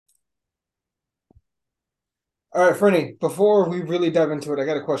All right, Franny, before we really dive into it, I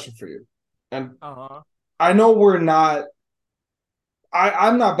got a question for you. And Uh-huh. I know we're not,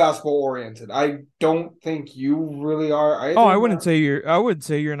 I'm not basketball oriented. I don't think you really are Oh, either, but I would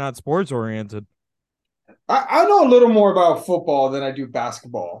say you're not sports oriented. I know a little more about football than I do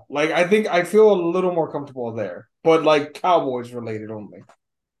basketball. Like, I think I feel a little more comfortable there, but like Cowboys related only.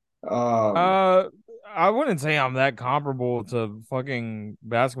 Um, Uh I wouldn't say I'm that comparable to fucking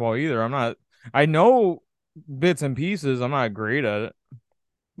basketball either. I know bits and pieces. I'm not great at it.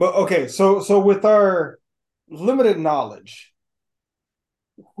 but okay, so with our limited knowledge,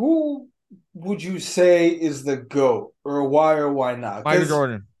 who would you say is the GOAT or why not? Michael Because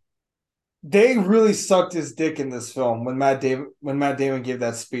Jordan. they really sucked his dick in this film when Matt Damon gave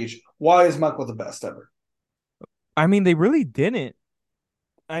that speech. Why is Michael the best ever? I mean, they really didn't.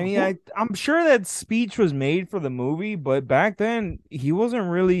 I mean, Who- I'm sure that speech was made for the movie, but back then he wasn't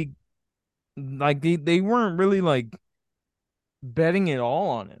really like they weren't really like betting it all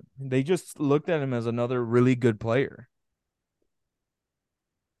on him. They just looked at him as another really good player.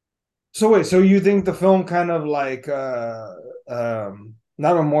 So wait, so you think the film kind of like not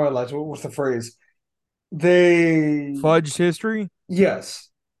memorialized, what's the phrase? They Fudged history? yes.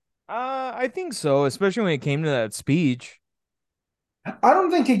 I think so, especially when it came to that speech. I don't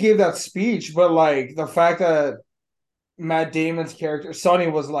think he gave that speech, but like the fact that Matt Damon's character, Sonny,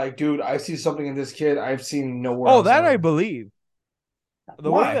 was like, dude, I see something in this kid I've seen nowhere Oh, else that I ever. believe.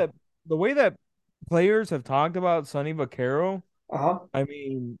 The way Why? that the way that players have talked about Sonny Vaccaro, Uh-huh. I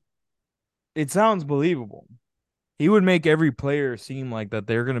mean, it sounds believable. He would make every player seem like that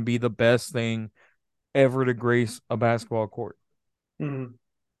they're going to be the best thing ever to grace a basketball court. Mhm.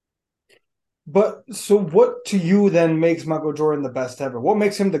 But so what to you then makes Michael Jordan the best ever? What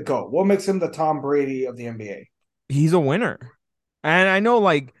makes him the GOAT? What makes him the Tom Brady of the NBA? He's a winner. And I know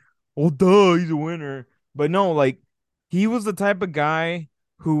like, well, duh, he's a winner. But no, like he was the type of guy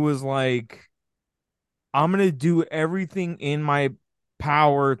who was like, I'm going to do everything in my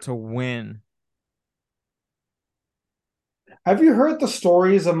power to win. Have you heard the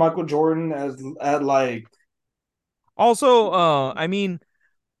stories of Michael Jordan as at like Also, I mean,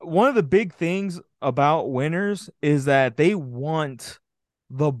 one of the big things about winners is that they want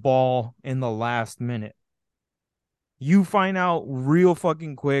the ball in the last minute. You find out real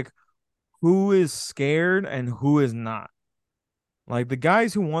fucking quick who is scared and who is not. Like the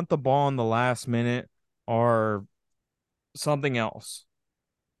guys who want the ball in the last minute are something else.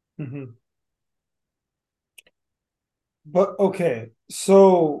 mhm. But okay,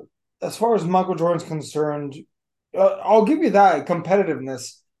 so as far as Michael Jordan's concerned, I'll give you that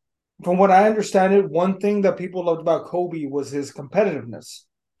competitiveness. From what I understand it, one thing that people loved about Kobe was his competitiveness.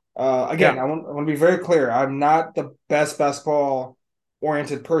 Yeah. Again, I want to be very clear. I'm not the best basketball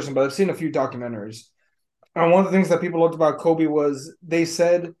oriented person, but I've seen a few documentaries. And one of the things that people loved about Kobe was they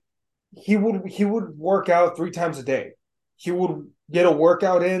said he would work out 3 times a day. He would get a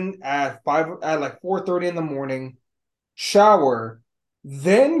workout in at five at like 4:30 in the morning, shower,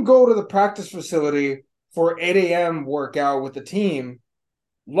 then go to the practice facility for 8 a.m. workout with the team,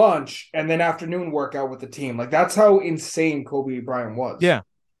 lunch, and then afternoon workout with the team. Like that's how insane Kobe Bryant was. Yeah.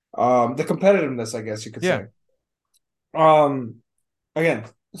 The competitiveness, I guess you could Yeah. say. Um, again,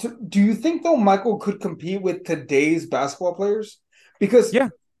 so do you think though Michael could compete with today's basketball players? Because Yeah.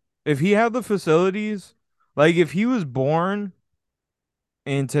 If he had the facilities, like if he was born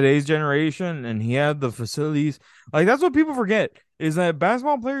in today's generation and he had the facilities, like that's what people forget is that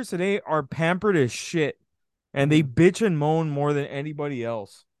basketball players today are pampered as shit and they Mhm. bitch and moan more than anybody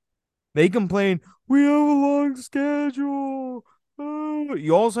else. They complain, we have a long schedule. Oh.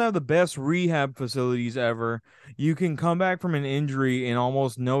 You also have the best rehab facilities ever. You can come back from an injury in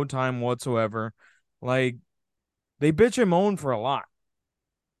almost no time whatsoever. Like, they bitch and moan for a lot.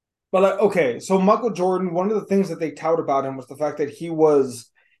 But like, okay, so Michael Jordan, one of the things that they tout about him was the fact that he was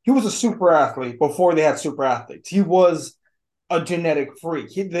a super athlete before they had super athletes. He was a genetic freak.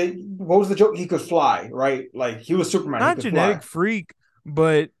 What was the joke? He could fly, right? Like he was Superman. He Not could fly. genetic freak,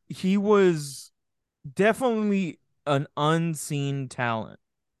 but he was definitely an unseen talent.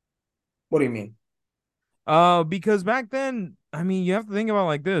 What do you mean? Because back then, I mean, you have to think about it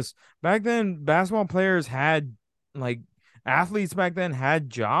like this. Back then, basketball players had like athletes back then had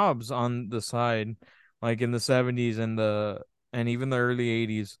jobs on the side, like in the 70s and even the early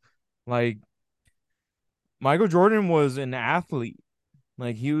 80s. Like Michael Jordan was an athlete.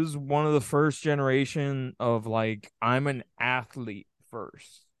 Like he was one of the first generation of like I'm an athlete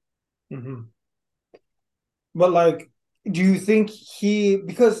first. Hmm. But like, do you think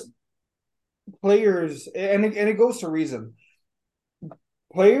because players and it goes to reason.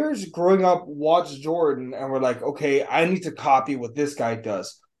 players growing up watched Jordan and were like, okay, I need to copy what this guy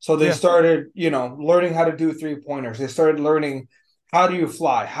does. So they Yeah. started, learning how to do 3 pointers. They started learning how do you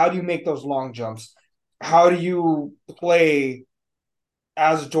fly? How do you make those long jumps? How do you play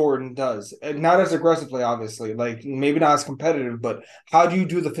as Jordan does? And not as aggressively, obviously, like maybe not as competitive, but how do you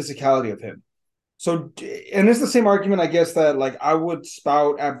do the physicality of him? So, and it's the same argument, I guess, that like I would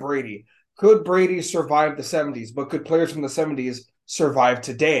spout at Brady. Could Brady survive the 70s, but could players from the 70s survive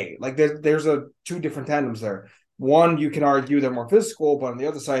today? Like there's a two different tandems there. One, you can argue they're more physical, but on the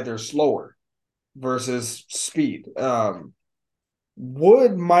other side, they're slower versus speed.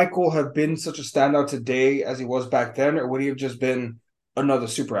 Would Michael have been such a standout today as he was back then, or would he have just been another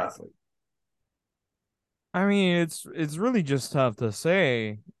super athlete? I mean, it's really just tough to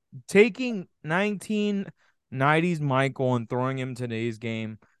say. Taking 1990s Michael and throwing him today's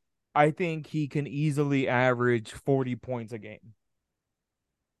game, I think he can easily average 40 points a game,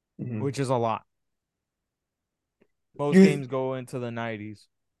 Mm-hmm. which is a lot. Do Most you games go into the 90s.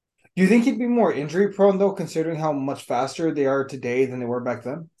 do you think he'd be more injury prone though, considering how much faster they are today than they were back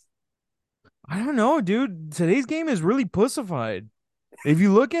then? I don't know, dude. Today's game is really pussified. If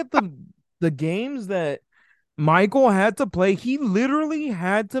you look at the games that Michael had to play, he literally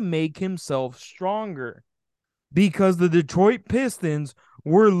had to make himself stronger because the Detroit Pistons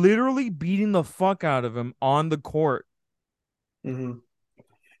were literally beating the fuck out of him on the court. Mm-hmm.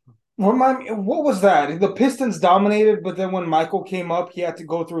 What was that? The Pistons dominated, but then when Michael came up, he had to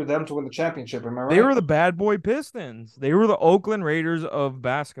go through them to win the championship. Am I They right? were the bad boy Pistons. They were the Oakland Raiders of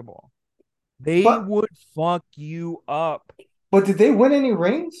basketball. They But would fuck you up. but did they win any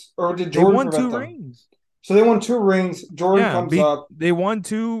rings, or did They Jordan won prevent two them? rings. So they won 2 rings. Jordan Yeah, comes up, they won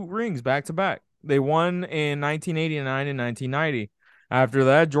two rings back to back. They won in 1989 and 1990. After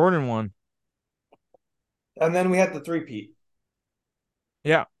that, Jordan won. and then we had the three-peat.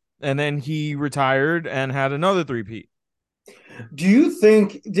 Yeah. And then he retired and had another three-peat. Do you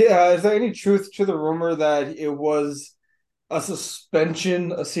think is there any truth to the rumor that it was a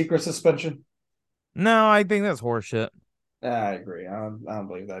suspension, a secret suspension? No, I think that's horseshit. I agree. I don't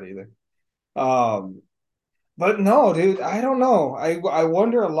believe that either. Um, But no, dude, I don't know. I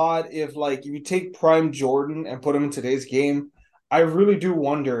wonder a lot if like if you take Prime Jordan and put him in today's game, I really do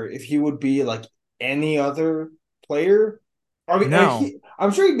wonder if he would be like any other player. I mean, No.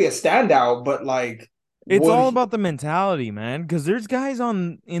 I'm sure he'd be a standout, but like, It's would all he, about the mentality, man. Because there's guys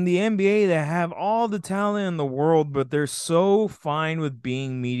on in the NBA that have all the talent in the world, but they're so fine with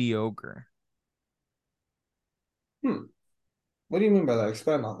being mediocre. hmm, what do you mean by that?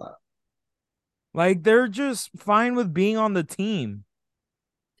 Expand on that. Like they're just fine with being on the team.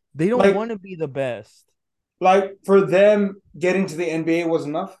 They don't Like, want to be the best. like for them getting to the NBA was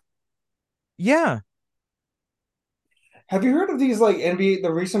enough. Yeah, Have you heard of these like NBA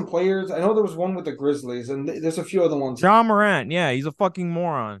the recent players? I know there was one with the Grizzlies, and there's a few other ones. John Morant. Yeah, he's a fucking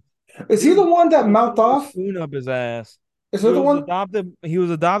moron. Is he the Dude one that grew up mouthed with a off? spoon up his ass. Is He that the was one? adopted. He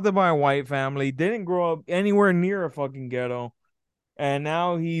was adopted by a white family. Didn't grow up anywhere near a fucking ghetto, and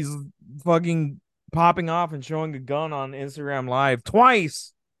now he's fucking popping off and showing a gun on Instagram Live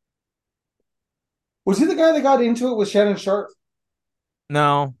twice. Was he the guy that got into it with Shannon Sharp?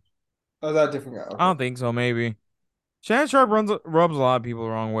 No, Oh, that different guy. I Okay. don't think so. Maybe Shannon Sharp rubs a lot of people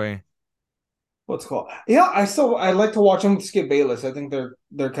the wrong way. What's it called? Yeah, I like to watch him with Skip Bayless. I think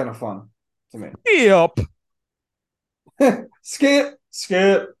they're kind of fun to me. Yep. Skip,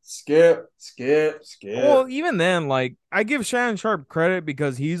 skip, skip, skip, skip. Well, even then, like I give Shannon Sharp credit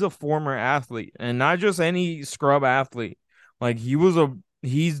because he's a former athlete and not just any scrub athlete. Like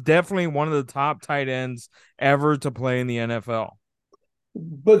he's definitely one of the top tight ends ever to play in the NFL.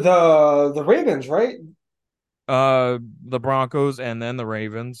 But the Ravens, right? The Broncos and then the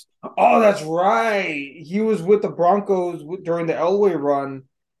Ravens. Oh, that's right. He was with the Broncos during the Elway run,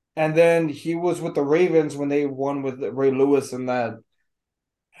 and then he was with the Ravens when they won with Ray Lewis and that.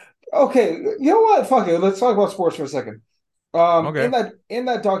 Okay, you know what? Fuck it. Let's talk about sports for a second. Okay. In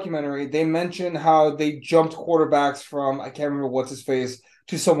that documentary, they mentioned how they jumped quarterbacks from I can't remember what's his face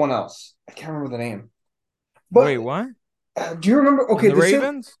to someone else. I can't remember the name. Wait, But what? do you remember? In Okay, the the same.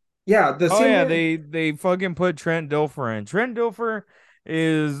 Ravens? Yeah, the Oh same yeah, year. they fucking put Trent Dilfer in. Trent Dilfer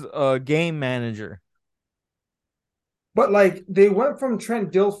is a game manager. But like they went from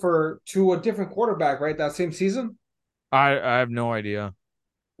Trent Dilfer to a different quarterback, right? That same season. I have no idea.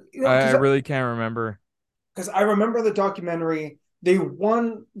 You know, I really can't remember. because I remember the documentary. They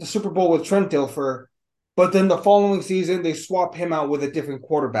won the Super Bowl with Trent Dilfer, but then the following season they swap him out with a different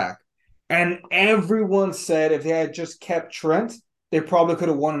quarterback. And everyone said if they had just kept Trent, they probably could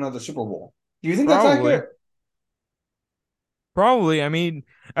have won another Super Bowl. Do you think that's Probably. accurate? Probably. I mean,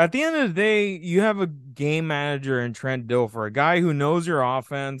 at the end of the day, you have a game manager in Trent Dilfer, a guy who knows your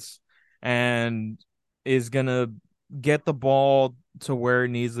offense and is gonna get the ball to where it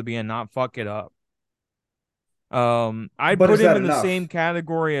needs to be and not fuck it up. I'd But put is him that in the same enough?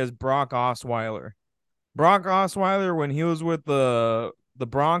 category as Brock Osweiler. Brock Osweiler, when he was with the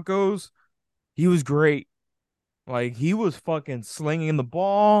Broncos, he was great. Like he was fucking slinging the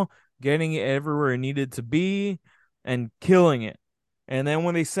ball, getting it everywhere it needed to be, and killing it. And then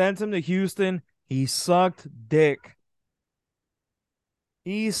when they sent him to Houston, he sucked dick.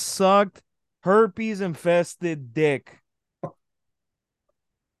 He sucked herpes infested dick.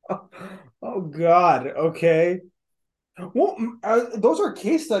 Oh God. Okay. Well, those are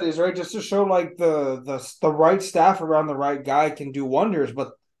case studies, right? Just to show like the right staff around the right guy can do wonders,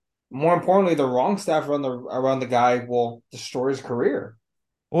 but more importantly, the wrong staff around the guy will destroy his career.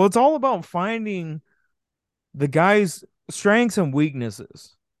 Well, it's all about finding the guy's strengths and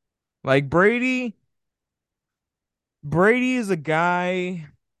weaknesses. Like Brady is a guy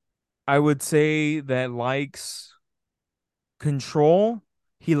I would say that likes control,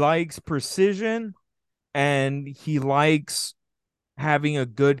 he likes precision, and he likes having a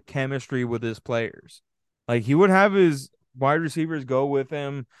good chemistry with his players. Like he would have his wide receivers go with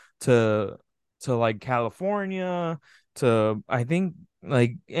him to like California, to I think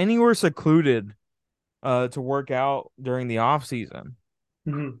like anywhere secluded to work out during the off season.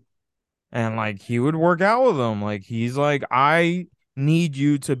 Mhm. And like he would work out with them. Like he's like, I need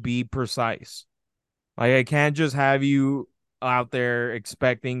you to be precise. Like I can't just have you out there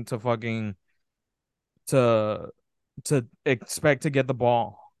expecting to fucking to expect to get the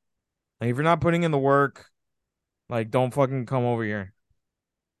ball. Like if you're not putting in the work, like don't fucking come over here.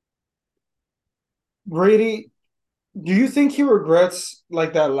 Brady, do you think he regrets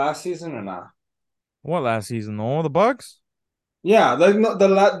like that last season or not? What last season? Oh, the Bucks? Yeah, like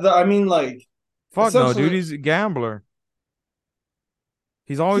no, I mean, like Fuck no, dude. essentially, He's a gambler.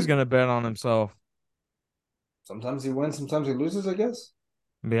 He's always he gonna bet on himself. sometimes he wins, sometimes he loses, I guess.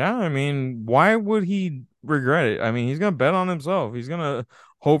 Yeah, I mean, why would he regret it? I mean, he's gonna bet on himself. He's gonna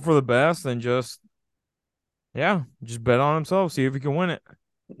hope for the best and just bet on himself, see if he can win it.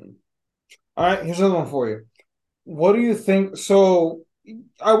 All right, here's another one for you. What do you think? So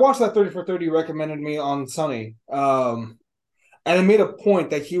I watched that 30 for 30 recommended me on Sunny. And it made a point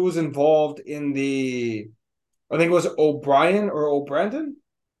that he was involved in I think it was O'Brien or O'Brandon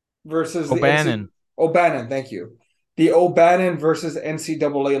versus the NC O'Bannon. O'Bannon, thank you. The O'Bannon versus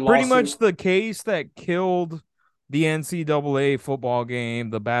NCAA Pretty lawsuit. much the case that killed the NCAA football game,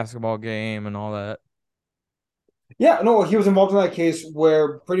 the basketball game, and all that. Yeah, no, he was involved in that case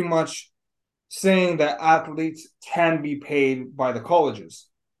where pretty much saying that athletes can be paid by the colleges.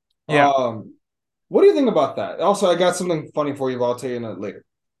 Yeah. What do you think about that? Also, I got something funny for you, but I'll tell you in a later.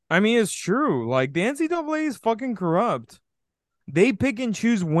 I mean, it's true. Like the NCAA is fucking corrupt. They pick and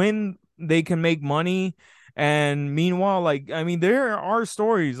choose when they can make money. And meanwhile, like, I mean, there are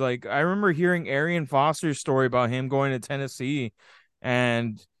stories. Like, I remember hearing Arian Foster's story about him going to Tennessee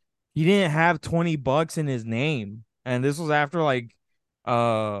and he didn't have 20 bucks in his name. And this was after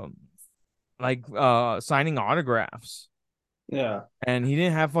uh signing autographs. Yeah. And he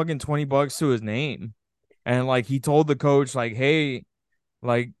didn't have fucking 20 bucks to his name. And like he told the coach, like, hey,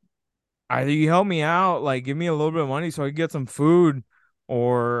 like either you help me out, like give me a little bit of money so I can get some food,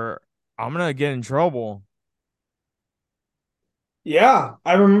 or I'm gonna get in trouble. Yeah,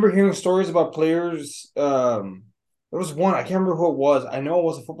 I remember hearing stories about players. There was one, I can't remember who it was. I know it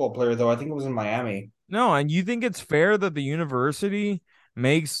was a football player though. I think it was in Miami. No, and you think it's fair that the university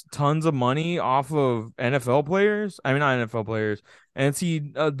makes tons of money off of NFL players? I mean, not NFL players,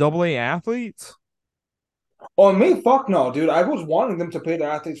 NCAA athletes. Oh, me? Fuck no, dude. I was wanting them to pay their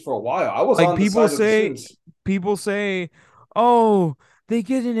athletes for a while. I was Like on the side of the students. people say, oh, they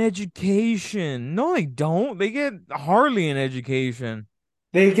get an education. No, they don't. They get hardly an education.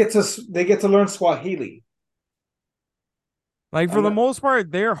 They get to learn Swahili. Like for And the most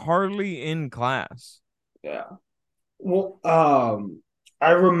part, they're hardly in class. yeah. Well,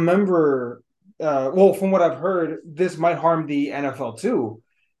 I remember well, from what I've heard, this might harm the NFL too,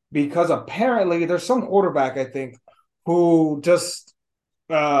 because apparently there's some quarterback, I think, who just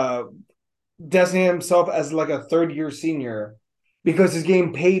uh designate himself as like a third year senior because he's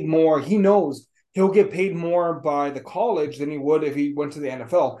getting paid more. He knows he'll get paid more by the college than he would if he went to the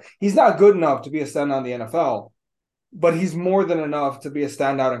NFL. He's not good enough to be a standout in the NFL, but he's more than enough to be a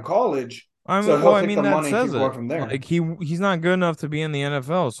standout in college. So he'll I take the mean that money and says keep going it. from there. Like he's not good enough to be in the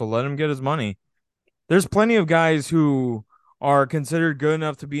NFL, so let him get his money. There's plenty of guys who are considered good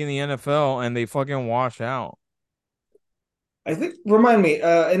enough to be in the NFL and they fucking wash out. I think. Remind me,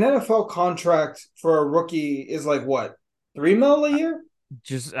 an NFL contract for a rookie is like what, 3 mil a year?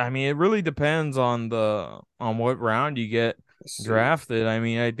 Just, I mean, it really depends on what round you get Let's see. drafted. I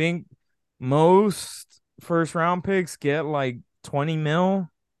mean, I think most first round picks get like 20 mil,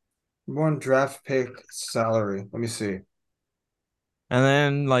 One draft pick salary. Let me see. and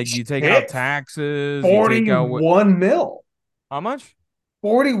then like you take out Hit taxes, you take out what 41 mil. how much?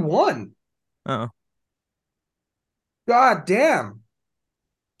 41. Uh, God damn.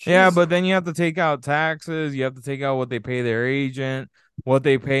 yeah, Jesus. but then you have to take out taxes, you have to take out what they pay their agent, what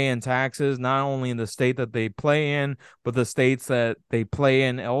they pay in taxes, not only in the state that they play in, but the states that they play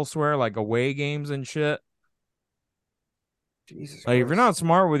in elsewhere, like away games and shit. Jesus Like if you're Christ. not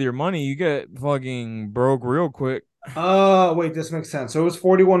smart with your money, you get fucking broke real quick. Wait, this makes sense. So it was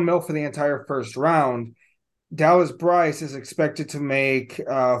 41 mil for the entire first round. Dallas Bryce is expected to make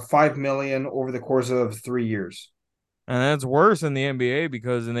 5 million over the course of 3 years. And that's worse in the NBA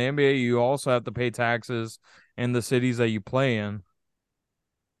because in the NBA you also have to pay taxes in the cities that you play in.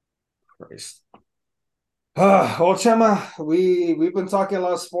 Christ. Well, Chema, we've been talking a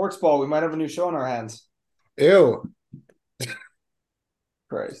lot of sports ball. We might have a new show in our hands. Ew.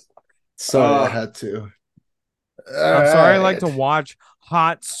 Christ. Sorry, I Uh, had to. All I'm sorry, I like to right. watch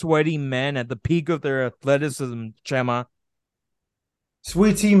hot, sweaty men at the peak of their athleticism, Chema.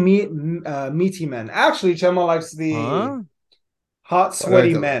 Sweetie meaty men. Actually, Chema likes the Huh? hot, What did I sweaty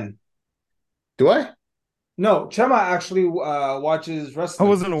tell you? men. Do I? No, Chema actually watches I wrestling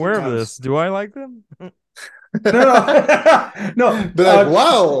wasn't aware of this. sometimes. Do I like them? No, no, no. Be like,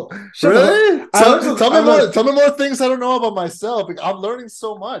 wow, Shut the fuck. really? I learned. Tell I me more. learned. Tell me more things I don't know about myself. I'm learning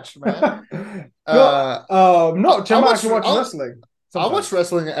so much, man. No, Uh, no. I'll Chema watch. actually watches wrestling I'll watch sometimes.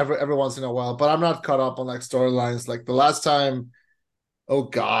 wrestling every once in a while, but I'm not caught up on like storylines. Like the last time. Oh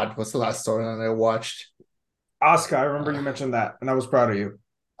God, what's the last storyline I watched? Oscar, I remember Uh, you mentioned that, and I was proud of you.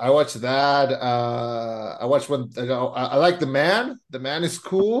 I watched that. I watched when I like the man. The man is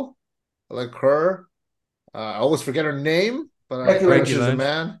cool. I like her. I always forget her name, but Becky I know Becky Lynch. she's a Lynch.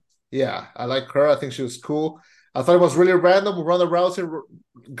 man. Yeah, I like her. I think she was cool. I thought it was really random. Ronda Rousey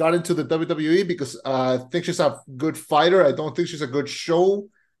got into the WWE because I think she's a good fighter. I don't think she's a good show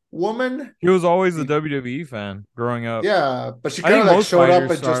woman. He was always a WWE fan growing up. Yeah, but she I kind think of like most showed up fighters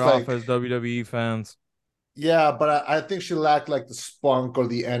and start just off like, as WWE fans. yeah, but I think she lacked like the spunk or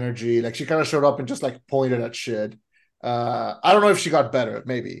the energy. Like she kind of showed up and just like pointed at shit. I don't know if she got better.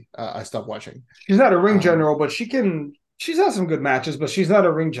 Maybe I stopped watching. She's not a ring Um, general, but she can. She's had some good matches, but she's not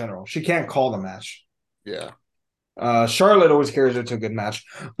a ring general. She can't call the match. yeah, Charlotte always carries her to a good match.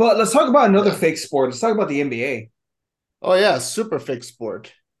 But let's talk about another yeah. fake sport. Let's talk about the NBA. Oh yeah, super fake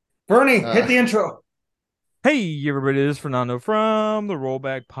sport. Bernie, hit Uh, the intro. Hey, everybody, this is Fernando from the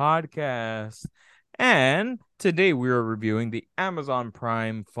Rollback Podcast. And today we are reviewing the Amazon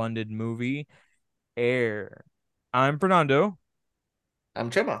Prime funded movie Air. I'm Fernando. I'm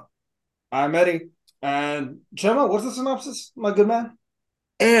Gemma. I'm Eddie. And Gemma, what's the synopsis, my good man?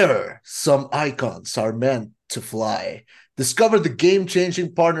 Air, some icons are meant to fly. Discover the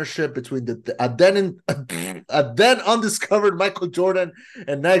game-changing partnership between a then undiscovered Michael Jordan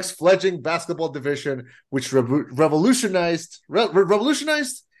and Nike's fledgling basketball division, which revolutionized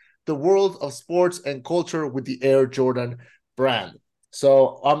the world of sports and culture with the Air Jordan brand.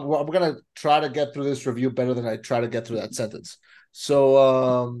 So I'm gonna try to get through this review better than I try to get through that sentence.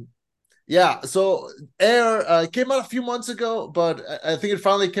 So yeah, so Air came out a few months ago, but I think it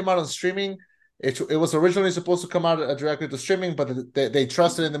finally came out on streaming. It was originally supposed to come out directly to streaming, but they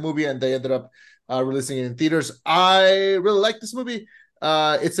trusted in the movie and they ended up releasing it in theaters. I really like this movie.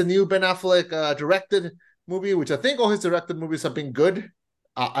 It's a new Ben Affleck directed movie, which I think all his directed movies have been good.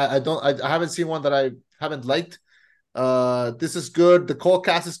 I haven't seen one that I haven't liked. This is good. The call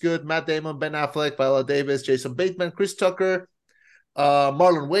cast is good. Matt Damon, Ben Affleck, Viola Davis, Jason Bateman, Chris Tucker.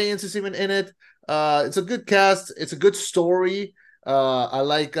 Marlon Wayans is even in it. It's a good cast. It's a good story. It's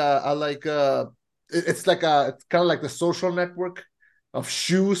like it's kind of like the Social Network of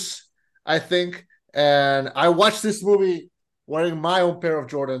shoes, I think. And I watched this movie wearing my own pair of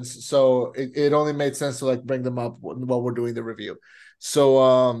Jordans, so it only made sense to like bring them up while we're doing the review.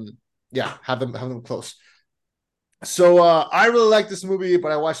 So yeah, have them close. So I really like this movie,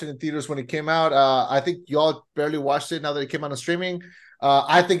 but I watched it in theaters when it came out. I think y'all barely watched it now that it came out on streaming.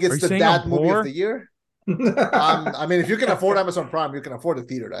 I think Are it's you the saying I'm dad movie of the poor? year. I mean, if you can afford Amazon Prime, you can afford the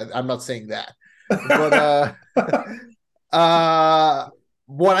theater. I'm not saying that, but uh,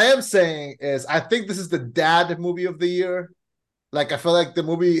 what I am saying is, I think this is the dad movie of the year. Like, I feel like the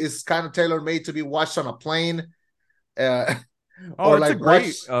movie is kind of tailor made to be watched on a plane, uh, Oh, or it's a like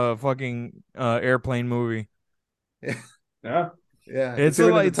great watch. fucking airplane movie. Yeah. Yeah, It's it's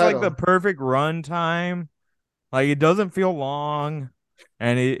even in the it's like the title. perfect run time. Like it doesn't feel long,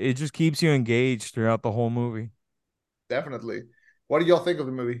 and it just keeps you engaged throughout the whole movie. Definitely. What do y'all think of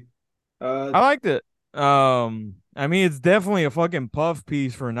the movie? Uh, I liked it. I mean, it's definitely a fucking puff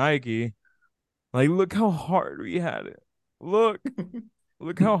piece for Nike. Like, look how hard we had it. Look,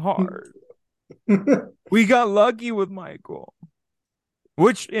 look how hard we got lucky with Michael.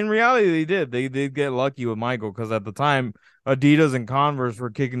 Which in reality they did. They did get lucky with Michael because at the time Adidas and Converse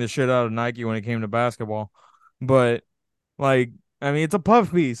were kicking the shit out of Nike when it came to basketball. But like, I mean, it's a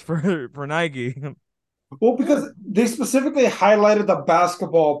puff piece for Nike. well, because they specifically highlighted the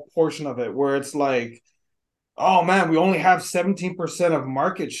basketball portion of it, where it's like, oh man, we only have 17% of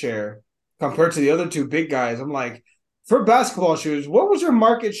market share compared to the other two big guys. I'm like, for basketball shoes, what was your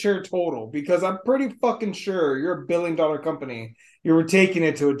market share total? Because I'm pretty fucking sure you're a $1 billion company. You were taking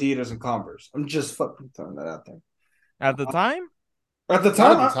it to Adidas and Converse. I'm just fucking throwing that out there. At the time, At the Not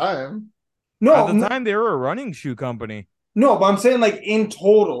time, at the time. at no, the time they were a running shoe company. no, but I'm saying like in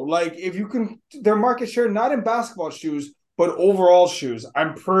total, like if you can, their market share not in basketball shoes, but overall shoes,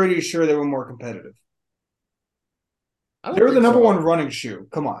 I'm pretty sure they were more competitive. I They don't were the think number one so. running shoe.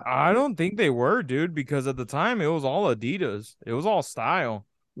 Come on, I don't think they were, dude, because at the time it was all Adidas. It was all style.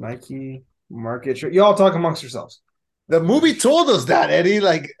 Nike market share. You all talk amongst yourselves. The movie told us that, Eddie.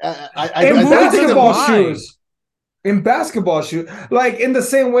 Like, The In I think movie it's in the doesn't basketball movie. lie. shoes, in basketball shoes, like in the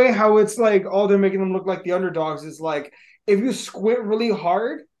same way how it's like, oh, they're making them look like the underdogs. Is like if you squint really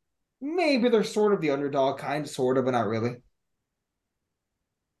hard, maybe they're sort of the underdog, kind, sort of, but not really.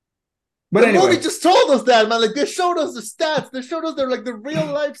 But The movie anyway, just told us that, man. Like, they showed us the stats. They showed us they're like the real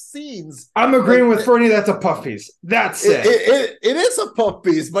life scenes. I'm Like, agreeing with Fernie. That's a puff piece. That said, it is a puff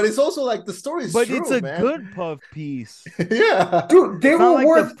piece, but it's also like the story is But it's true, a man. good puff piece. Yeah. dude, they It's not were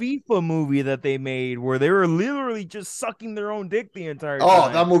like the worth. FIFA movie that they made where they were literally just sucking their own dick the entire Oh,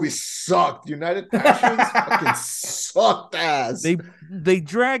 that time. movie sucked. United Passions fucking sucked ass. They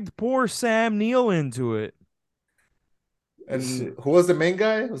dragged poor Sam Neill into it. And who was the main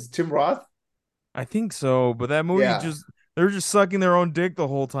guy? Was it Tim Roth? I think so, but that movie Yeah. just they were just sucking their own dick the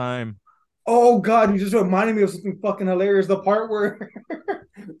whole time. Oh God, you just reminded me of something fucking hilarious. The part where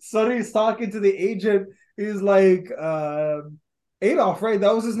Sonny's talking to the agent. He's like, Adolf, right?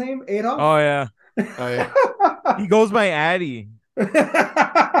 That was his name, Adolf. Oh yeah. Oh yeah. He goes by Addy.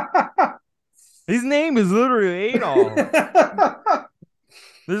 His name is literally Adolf.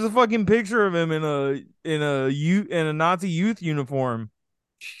 There's a fucking picture of him in a Nazi youth uniform.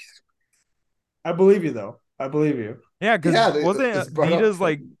 I believe you, though. I believe you. Yeah, because Yeah, it's wasn't brought up Adidas from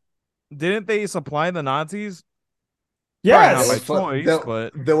like didn't they supply the Nazis? Probably not by Yes, choice,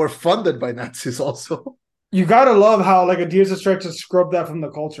 but they were funded by Nazis also. you gotta love how like Adidas is trying to scrub that from the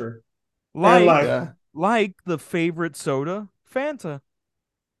culture, and like like, Yeah. like the favorite soda, Fanta.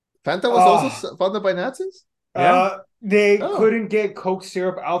 Fanta was also uh, funded by Nazis? Yeah. they Oh, couldn't get Coke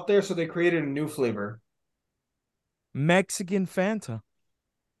syrup out there, so they created a new flavor. Mexican Fanta.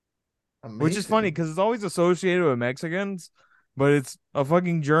 Which is funny amazing. because it's always associated with Mexicans, but it's a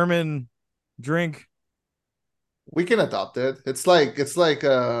fucking German drink. We can adopt it. It's like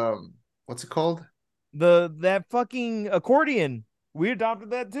what's it called? That fucking accordion. We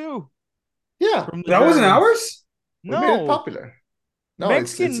adopted that too Yeah, from the That wasn't Germans. ours. we made it No, popular. No,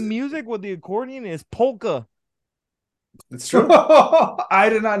 Mexican music with the accordion is polka. it's true. I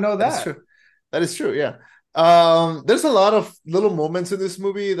did not know That is that. true. That is true. Yeah. There's a lot of little moments in this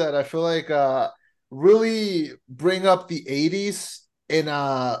movie that I feel like really bring up the 80s in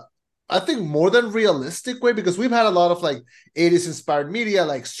a I think more than realistic way because we've had a lot of like 80s inspired media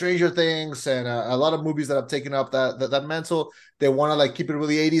like Stranger Things and a lot of movies that have taken up that mantle. They want to like keep it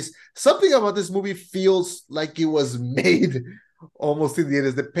really 80s. Something about this movie feels like it was made almost in the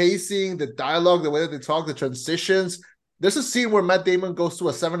 80s. The pacing, the dialogue, the way that they talk, the transitions. There's a scene where Matt Damon goes to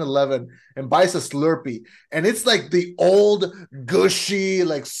a 7-Eleven and buys a Slurpee, and it's like the old, gushy,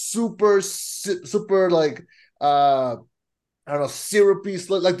 like super, like I don't know, syrupy,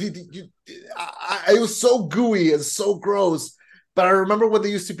 like it was so gooey and so gross. But I remember when they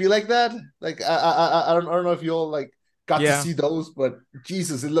used to be like that. Like I don't know if you all like got to Yeah. see those, but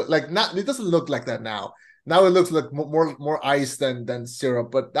Jesus, it looked like not. It doesn't look like that now. Now it looks like more ice than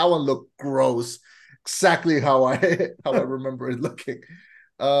syrup. But that one looked gross. Exactly how I how I remember it looking.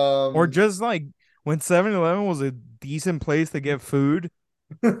 Or Um, just like when 7-Eleven was a decent place to get food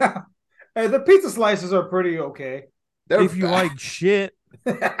Hey, the pizza slices are pretty okay. they're if you bad. like shit.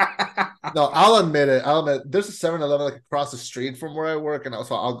 No, I'll admit it. I'll admit there's a 7-Eleven like across the street from where I work, and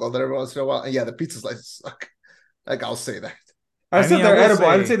also I'll go there every once in a while. And yeah, the pizza slices suck. Like I'll say that. I I said mean, I they're will edible.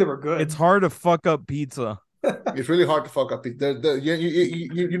 I didn't say say they were it's good. hard to fuck up pizza. It's really hard to fuck up pizza.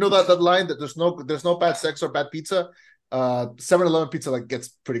 You know that line that there's no bad sex or bad pizza. 7-Eleven pizza like gets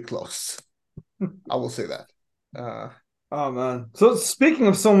pretty close. I will say that. Oh man. So speaking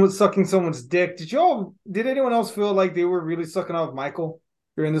of someone sucking someone's dick, did anyone else feel like they were really sucking off Michael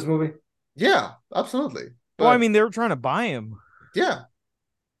during this movie? Yeah, absolutely. Well, I But mean, they were trying to buy him. yeah,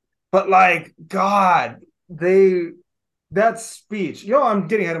 But like, God, they that speech. I'm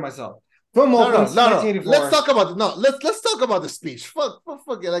getting ahead of myself. Film no, no, opens no, no. Let's 1984. talk about no. Let's talk about the speech. Fuck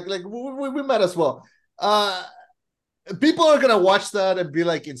it. Like we might as well. Uh, People are gonna watch that and be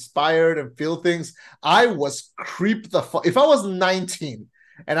like inspired and feel things. I was creeped the fuck. If I was 19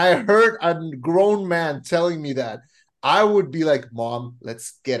 and I heard a grown man telling me that, I would be like, "Mom,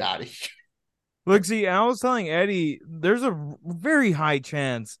 let's get out of here." Look, see, I was telling Eddie, there's a very high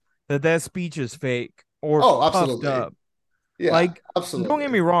chance that that speech is fake or Oh, puffed absolutely. up. Yeah, Like, don't get absolutely.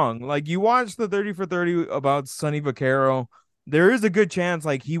 me wrong. Like, you watch the 30 for 30 about Sonny Vaccaro, there is a good chance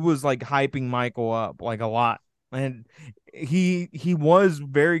like he was like hyping Michael up like a lot, and he was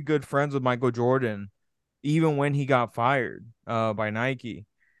very good friends with Michael Jordan, even when he got fired by Nike.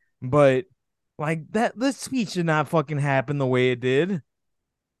 But like that, this speech did not fucking happen the way it did.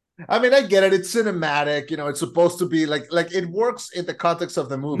 I mean, I get it. It's cinematic. It's supposed to be like it works in the context of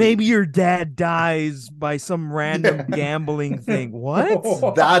the movie. Maybe your dad dies by some random Yeah, gambling thing. What?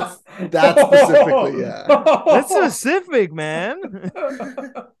 that's specifically, yeah. That's specific, man.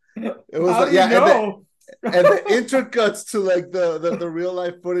 It was How like, do you yeah, know? and the intercuts to like the real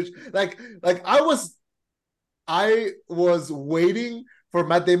life footage. Like I was waiting for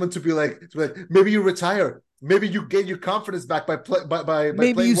Matt Damon to be like, maybe you retire. Maybe you gain your confidence back by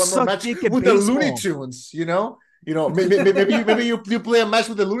Maybe playing you one more suck match dick at with the Looney baseball. Tunes. Maybe you play a match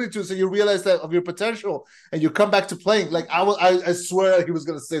with the Looney Tunes and you realize that of your potential and you come back to playing. Like I swear he was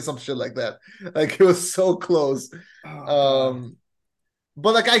gonna say some shit like that. Like it was so close. Oh God. Um,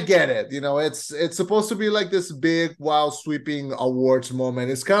 but like I get it. It's supposed to be like this big, wild, sweeping awards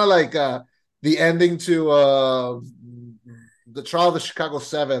moment. It's kind of like the ending to the trial of the Chicago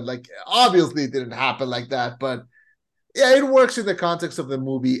Seven. Like obviously it didn't happen like that, but yeah, it works in the context of the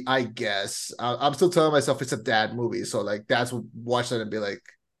movie, I guess. I'm still telling myself it's a dad movie, so like that's what watch that and be like,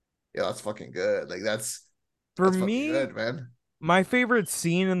 yeah, that's fucking good. Like For that's fucking me, good, man. my favorite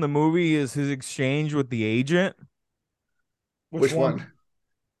scene in the movie is his exchange with the agent. Which Which one? one?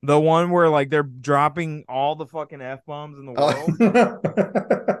 The one where like they're dropping all the fucking F bombs in the Uh,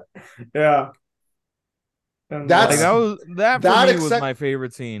 world. Yeah. And Like that's that for that me was exact my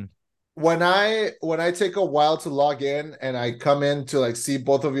favorite scene. when I take a while to log in and I come in to like see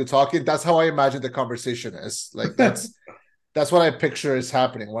both of you talking, that's how I imagine the conversation is. Like that's what I picture is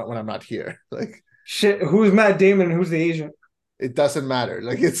happening when I'm not here. Like shit, who's Matt Damon and who's the agent? it doesn't matter.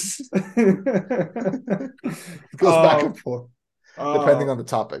 Like it goes back Oh, and forth depending oh. on the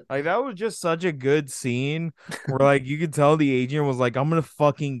topic. Like that was just such a good scene where like you could tell the agent was like, I'm gonna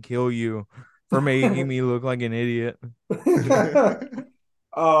fucking kill you for making me look like an idiot.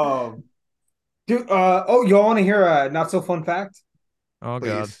 um, dude, y'all want to hear a not so fun fact? Oh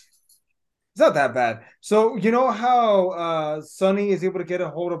god. Please. It's not that bad. So you know how Sonny is able to get a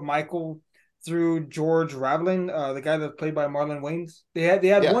hold of Michael through George Raveling, the guy that's played by Marlon Wayans. They had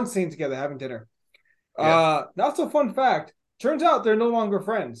Yeah. one scene together having dinner. Yeah. Not so fun fact. Turns out they're no longer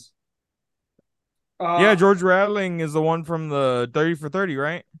friends. Yeah, Uh, George Rattling is the one from the 30 for 30,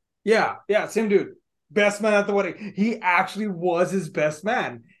 right? yeah, yeah, same dude. Best man at the wedding. He actually was his best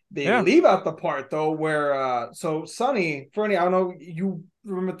man. They Yeah. leave out the part though where so Sonny, Fernie, I don't know, you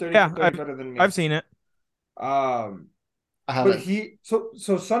remember 30 for Yeah, 30 better than I've me. seen it. Um I but haven't. he so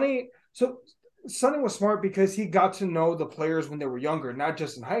Sonny was smart because he got to know the players when they were younger, not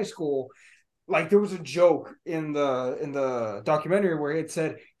just in high school. Like there was a joke in the documentary where it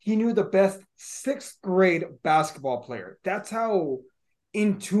said he knew the best sixth grade basketball player. That's how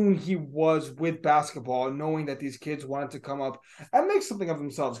in tune he was with basketball, knowing that these kids wanted to come up and make something of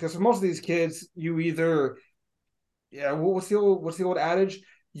themselves. Because for most of these kids, you either what's the old adage?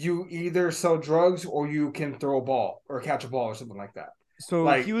 You either sell drugs or you can throw a ball or catch a ball or something like that. So he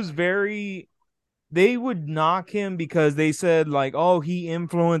Like was very they would knock him because they said like, "Oh, he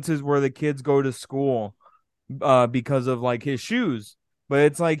influences where the kids go to school because of like his shoes." But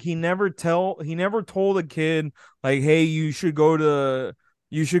it's like he never told a kid like, "Hey, you should go to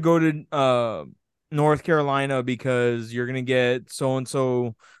North Carolina because you're going to get so and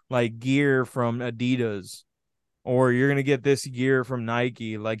so like gear from Adidas or you're going to get this gear from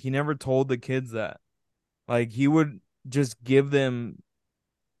Nike." Like he never told the kids that. Like he would just give them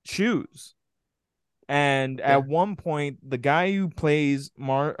shoes. And Yeah. at one point, the guy who Marlon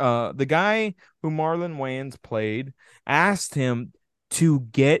Wayans played asked him to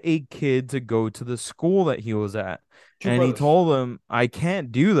get a kid to go to the school that he was at. Two And he brothers. told him, I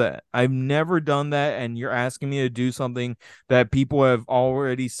can't do that. I've never done that. And you're asking me to do something that people have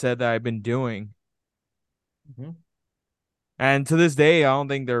already said that I've been doing. Mhm. And to this day, I don't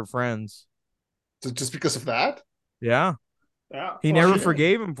think they're friends. So just because of that? Yeah. Yeah. He Well, never he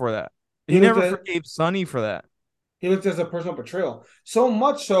forgave him for that. he He looked never at forgave Sonny for that. he looked as a personal betrayal. So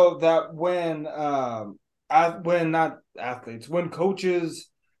much so that when not athletes, when coaches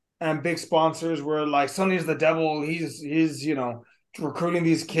and big sponsors were like, Sonny's the devil, he's recruiting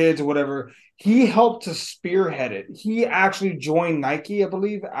these kids or whatever. He helped to spearhead it. He actually joined Nike, I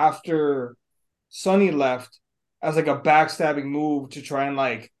believe, after Sonny left as like a backstabbing move to try and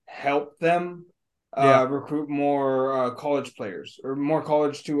like help them Yeah. recruit more college players or more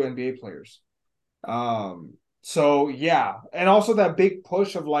college to NBA players. So yeah, and also that big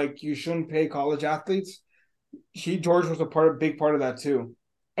push of like you shouldn't pay college athletes. George was big part of that too.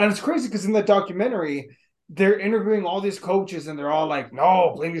 And it's crazy because in the documentary, they're interviewing all these coaches and they're all like,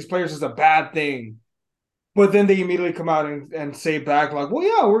 no, playing these players is a bad thing. But then they immediately come out and say back, like, well,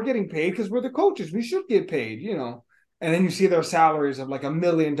 yeah, we're getting paid because we're the coaches. We should get paid. And then you see their salaries of like $1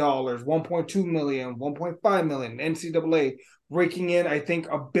 million, 1.2 million, 1.5 million, NCAA raking in, I think,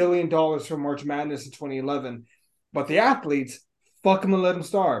 $1 billion for March Madness in 2011. But the athletes, fuck them and let them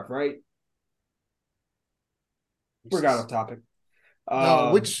starve, right? We're got Jesus. off topic. No,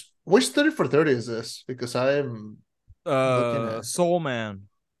 Um, which 30 for 30 is this? Because I'm looking at Soul Man.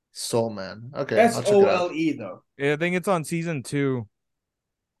 Soul Man. Okay, I'll check it out. SOLE though. Yeah, I think it's on season 2.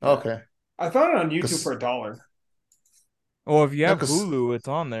 Yeah. Okay. I found it on YouTube for Because $1. Oh, if you no, have because Hulu, it's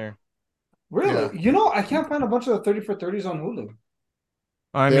on there. yeah, Really? I can't find a bunch of the 30 for 30s on Hulu.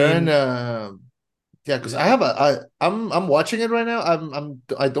 I they're in mean, yeah, because I have I'm watching it right now.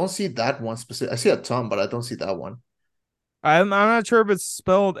 I don't see that one specific. I see a ton, but I don't see that one. I'm not sure if it's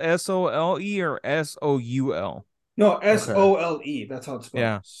spelled SOLE or SOUL. No, Okay. SOLE. That's how it's spelled.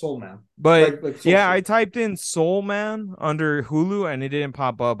 Yeah. Soul Man. But Like Soul yeah, I Food. typed in Soul Man under Hulu and it didn't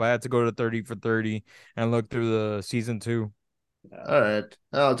pop up. I had to go to 30 for 30 and look through the season 2. Yeah. All right.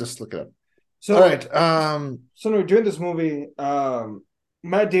 I'll just look it up. All So right. so anyway, during this movie,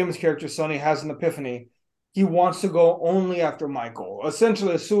 Matt Damon's character Sonny has an epiphany. He wants to go only after Michael,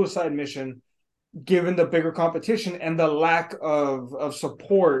 essentially a suicide mission, given the bigger competition and the lack of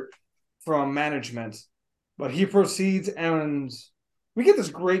support from management. But he proceeds and we get this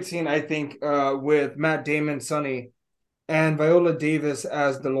great scene, I think, with Matt Damon, Sonny, and Viola Davis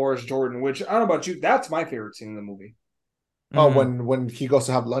as Dolores Jordan, which I don't know about you, that's my favorite scene in the movie. Oh, Mm. when he goes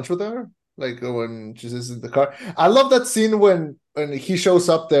to have lunch with her, like when she's in the car. I love that scene when he shows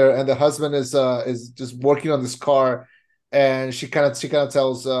up there and the husband is just working on this car, and she kind of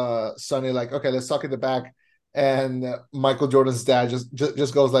tells Sonny like, okay, let's talk in the back. And Michael Jordan's dad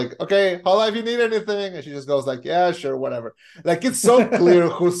just goes like, okay, holla if you need anything, and she just goes like, yeah, sure, whatever. Like it's so clear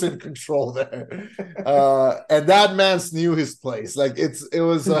who's in control there, and that man's knew his place. Like it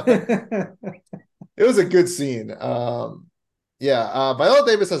was a good scene. Yeah, Viola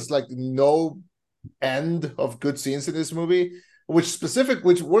Davis has like no end of good scenes in this movie, which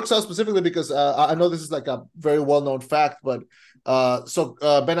works out specifically because I know this is like a very well known fact, but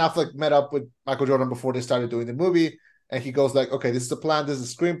Ben Affleck met up with Michael Jordan before they started doing the movie, and he goes like, "Okay, this is the plan. This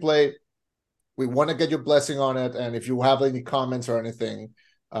is a screenplay. We want to get your blessing on it, and if you have any comments or anything,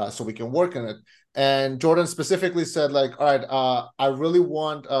 so we can work on it." And Jordan specifically said like, "All right, I really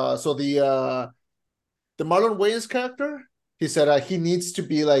want so the Marlon Wayans character, he said he needs to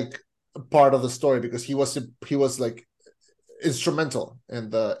be like a part of the story because he was like instrumental in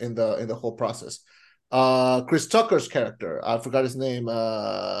the whole process. Chris Tucker's character, I forgot his name,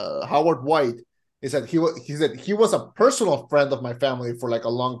 Howard White. He said he was a personal friend of my family for like a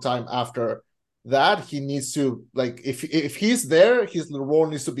long time after that. He needs to like if he's there, his role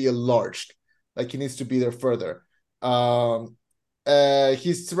needs to be enlarged. Like he needs to be there further.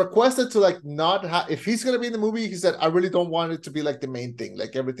 He's requested to like not have if he's gonna be in the movie. He said, I really don't want it to be like the main thing.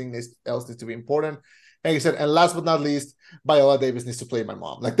 Like everything else needs to be important. And he said, and last but not least, Viola Davis needs to play my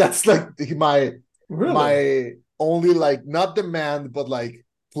mom. Like that's like my Really? my only like not demand, but like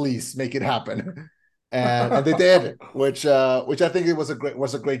please make it happen. And they did, which I think it was a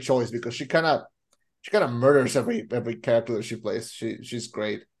great choice because she kind of murders every character that she plays. She's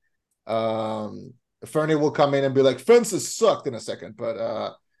great. Um, Fernie will come in and be like, "Fences sucked" in a second, but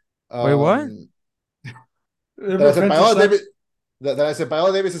Wait, what? um, then I Remember said Fences Viola Davis. sucked? Then I said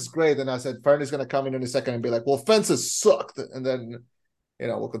Viola Davis is great, and I said Fernie's gonna come in a second and be like, "Well, Fences sucked," and then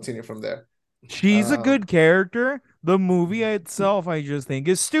we'll continue from there. She's a Uh, good character. The movie itself, I just think,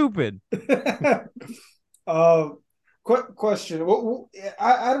 is stupid. uh, question.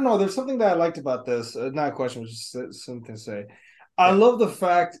 I don't know. There's something that I liked about this. Not a question, just something to say. I Yeah, love the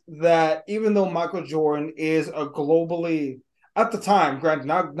fact that even though Michael Jordan is a globally, at the time, granted,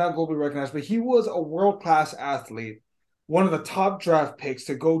 not globally recognized, but he was a world class athlete, one of the top draft picks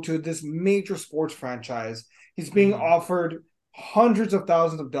to go to this major sports franchise. He's being mm-hmm. offered hundreds of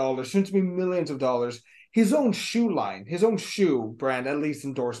thousands of dollars, soon to be millions of dollars, his own shoe line, his own shoe brand, at least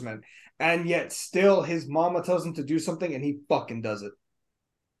endorsement. And yet still his mama tells him to do something and he fucking does it.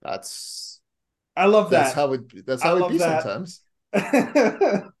 that's I love that's that. how I it love be that. sometimes.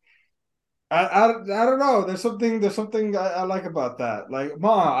 I don't know. There's something I like about that. Like,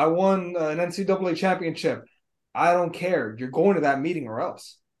 Ma, I won an NCAA championship. I don't care. You're going to that meeting or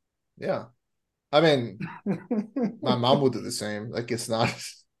else. Yeah, I mean, my mom would do the same. Like it's not.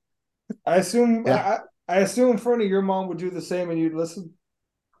 I assume Yeah, I assume in front of your mom would do the same and you'd listen.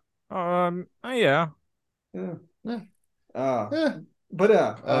 Yeah. Yeah. yeah, Uh, yeah. but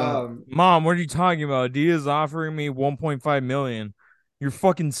yeah. Mom, what are you talking about? Adidas offering me 1.5 million. You're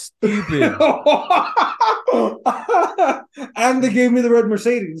fucking stupid. And they gave me the red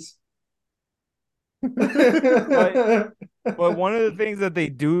Mercedes. But one of the things that they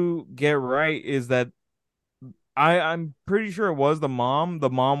do get right is that I'm pretty sure it was the mom. The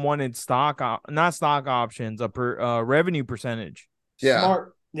mom wanted not stock options, revenue percentage. Yeah,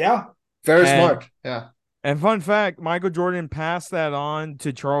 Smart. Yeah. very And smart. Yeah, fun fact, Michael Jordan passed that on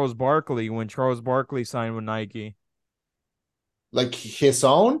to Charles Barkley when Charles Barkley signed with Nike. like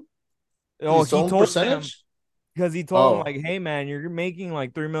Oh, his he own told him percentage. because he told him Oh, like, "Hey man, you're making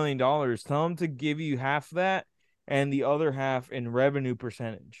like $3 million. Tell him to give you half that and the other half in revenue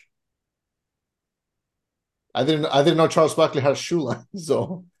percentage." I didn't know Charles Barkley had a shoe line.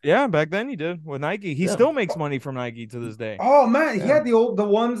 So Yeah, back then he did with Nike. He yeah, still makes money from Nike to this day. Oh man, he yeah. had the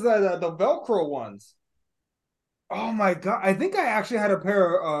ones that the Velcro ones. Oh my god, I think I actually had a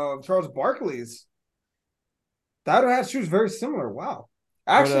pair of Charles Barkley's that had shoes very similar. Wow,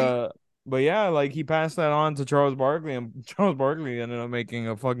 But actually, uh, but yeah, like he passed that on to Charles Barkley, and Charles Barkley ended up making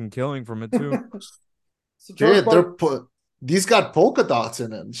a fucking killing from it too. so Charles Shit, Barkley. these got polka dots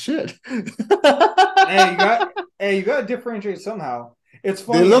in them. Shit. Hey, you got to differentiate somehow. It's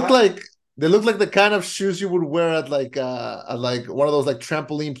they funny. look like they look like the kind of shoes you would wear at like one of those like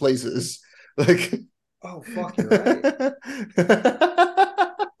trampoline places. Like Oh fuck, you're right.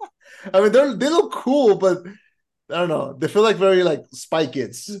 I mean they look cool, but I don't know. They feel like very like Spy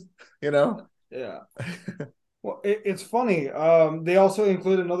Kids, you know? Yeah. Well, it's funny. They also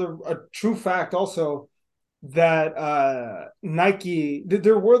include another a true fact also that Nike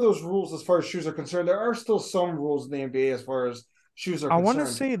there were those rules as far as shoes are concerned. There are still some rules in the NBA as far as shoes are I want to concerned.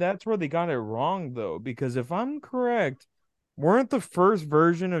 say that's where they got it wrong though, because if I'm correct, weren't the first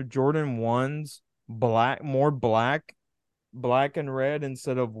version of Jordan ones black and red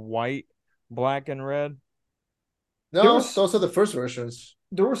instead of white, black and red? There No, was those are the first versions.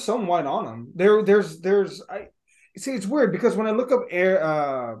 there was some white on them. There's I see it's weird because when I look up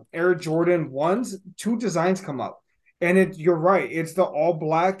Air Jordan ones, two designs come up. And you're right, it's the all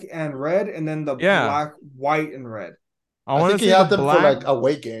black and red and then the Yeah, black, white and red. I I want to think he say the had them for black. like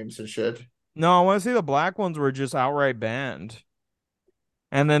away games and shit. No, I want to say the black ones were just outright banned,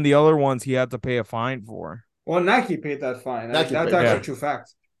 and then the other ones he had to pay a fine for. Well, Nike paid that fine. Nike That's paid actually Yeah. a true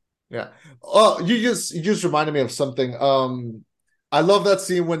fact. Yeah. Oh, you just reminded me of something. I love that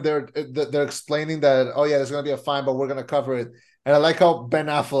scene when they're explaining that. Oh yeah, there's gonna be a fine, but we're gonna cover it. And I like how Ben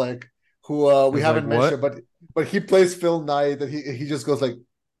Affleck, who we It's like haven't what? mentioned, but he plays Phil Knight, and he just goes like,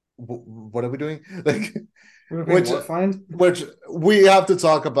 "What are we doing?" Like, We were paying which what fine? which we have to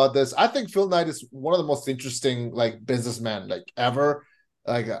talk about this. I think Phil Knight is one of the most interesting like businessmen like ever.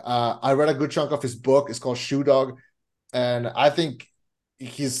 Like, I read a good chunk of his book. It's called Shoe Dog, and I think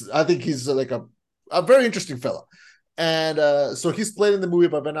he's like a very interesting fellow. And so he's played in the movie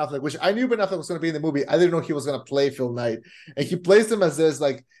by Ben Affleck, which I knew Ben Affleck was going to be in the movie. I didn't know he was going to play Phil Knight, and he plays him as this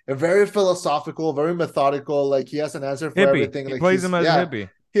like a very philosophical, very methodical. Like he has an answer for Hippie. everything. He Like plays he's him as a yeah, hippie.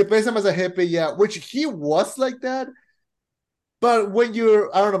 he plays him as a hippie, yeah, which he was like that. But when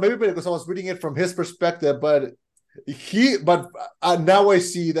you're, I don't know, maybe because I was reading it from his perspective, but now I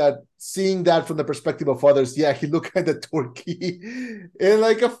see that seeing that from the perspective of others, yeah, he looked kind of torquey in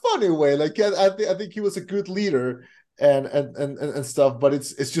like a funny way. Like I think he was a good leader and stuff, but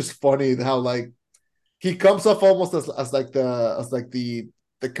it's just funny how like he comes off almost as like the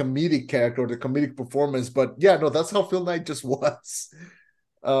comedic character or the comedic performance. But yeah, no, that's how Phil Knight just was.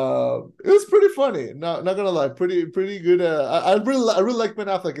 It was pretty funny. Not gonna lie, pretty good. I really like Ben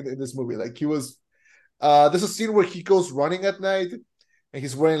Affleck in this movie. Like he was. There's a scene where he goes running at night, and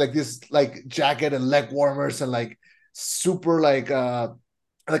he's wearing like this like jacket and leg warmers and like super like a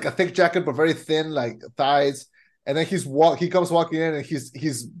thick jacket but very thin like thighs. And then he comes walking in and he's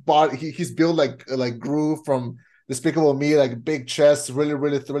built like Gru from Despicable Me, like big chest,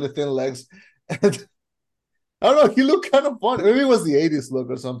 really thin legs. And I don't know, he looked kind of fun. Maybe it was the 80s look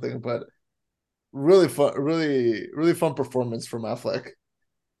or something, but really fun, really fun performance from Affleck.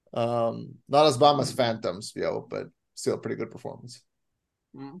 Not as bomb as Phantoms, but still a pretty good performance.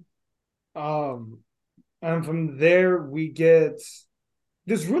 Mm. Um, and from there we get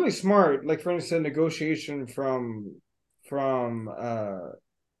this really smart, like for instance, negotiation from from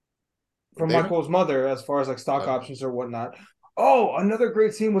Damon? Michael's mother as far as like stock Okay. options or whatnot. Oh, another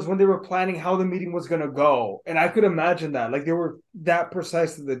great scene was when they were planning how the meeting was gonna go, and I could imagine that, like they were that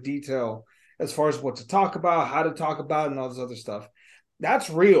precise to the detail as far as what to talk about, how to talk about, and all this other stuff. That's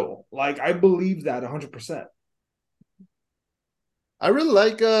real. Like I believe that 100%. I really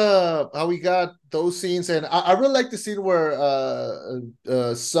like how we got those scenes, and I really like the scene where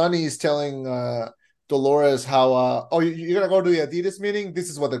Sonny is telling Dolores how you're gonna go to the Adidas meeting. This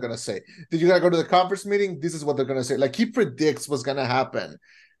is what they're gonna say. Did you gonna go to the conference meeting? This is what they're gonna say. Like he predicts what's gonna happen,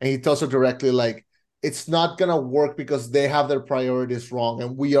 and he tells her directly like it's not gonna work because they have their priorities wrong,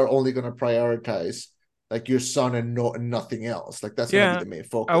 and we are only gonna prioritize like your son and nothing else. Like that's gonna be Yeah, the main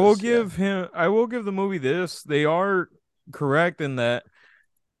focus. Yeah. I will give the movie this. They are correct in that.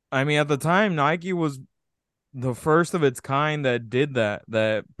 I mean, at the time, Nike was the first of its kind that did that,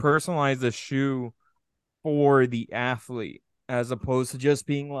 that personalized the shoe for the athlete, as opposed to just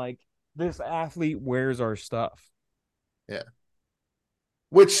being like, this athlete wears our stuff. Yeah.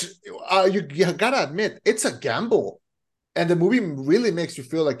 Which you gotta admit, it's a gamble. And the movie really makes you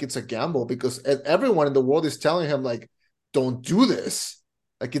feel like it's a gamble because everyone in the world is telling him, like, don't do this.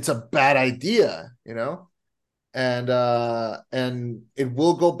 Like, it's a bad idea, you know? And it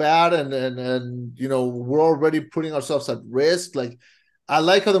will go bad and we're already putting ourselves at risk. Like I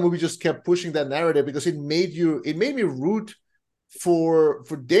like how the movie just kept pushing that narrative because it made me root for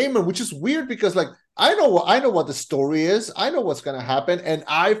Damon, which is weird because like I know what the story is. I know what's gonna happen, and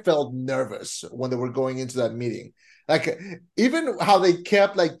I felt nervous when they were going into that meeting. Like even how they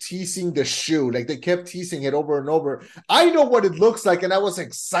kept like teasing the shoe, like they kept teasing it over and over. I know what it looks like, and I was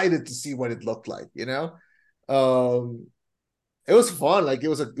excited to see what it looked like. Um, it was fun. Like it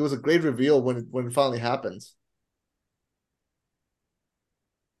was a great reveal when it finally happens.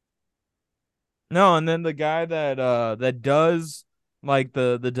 No, and then the guy that does like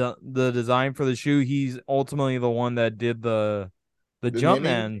the design for the shoe, he's ultimately the one that did the The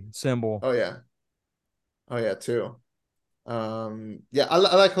naming. Jumpman symbol. Oh yeah. Oh yeah, too. Yeah, I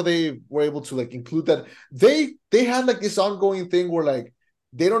like how they were able to like include that. They had like this ongoing thing where like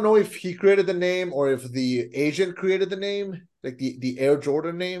they don't know if he created the name or if the agent created the name, like the Air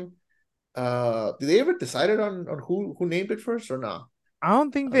Jordan name. Did they ever decided on who named it first or not? I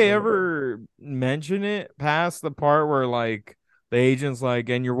don't think I don't they remember. ever mention it past the part where like the agent's like,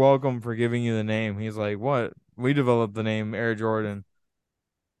 and you're welcome for giving you the name. He's like, what? We developed the name Air Jordan.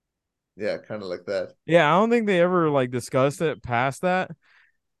 Yeah, kind of like that. Yeah, I don't think they ever like discussed it past that.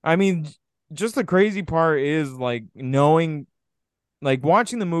 I mean, just the crazy part is like knowing, like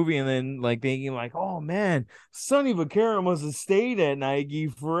watching the movie and then like thinking like, oh man, Sonny Vaccaro must have stayed at Nike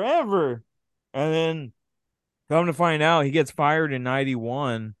forever, and then come to find out he gets fired in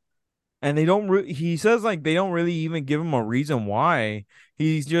 '91, and they don't. He says like they don't really even give him a reason why.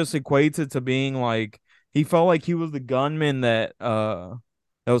 He just equates it to being like he felt like he was the gunman that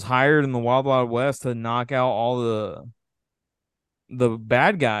was hired in the Wild Wild West to knock out all the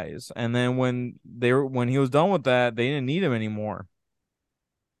bad guys, and then when he was done with that, they didn't need him anymore.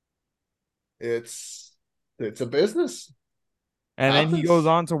 It's it's a business. And then he goes Happens.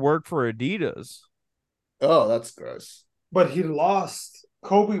 on to work for Adidas. Oh, that's gross. But he lost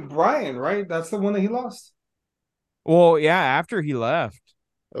Kobe Bryant, right? That's the one that he lost. Well, yeah, after he left.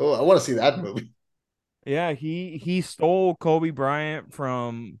 Oh, I want to see that movie. Yeah, he stole Kobe Bryant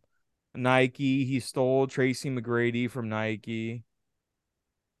from Nike. He stole Tracy McGrady from Nike.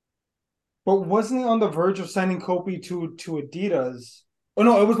 But wasn't he on the verge of signing Kobe to Adidas? Oh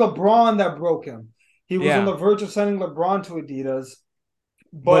no, it was LeBron that broke him. He was on Yeah, the verge of signing LeBron to Adidas,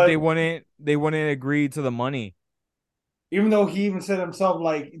 but but they wouldn't agree to the money. even though he even said himself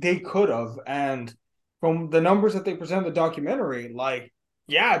like they could have, and from the numbers that they present in the documentary, like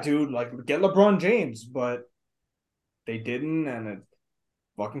yeah, dude, like get LeBron James, but they didn't, and it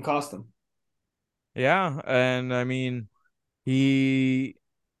fucking cost them. Yeah, and I mean, he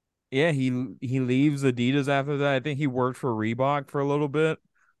yeah, he leaves Adidas after that. I think he worked for Reebok for a little bit.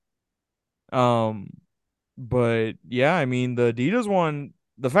 Um, but yeah, I mean the Adidas one,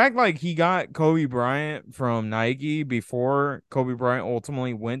 the fact like he got Kobe Bryant from Nike before Kobe Bryant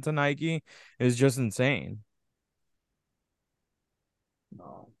ultimately went to Nike is just insane.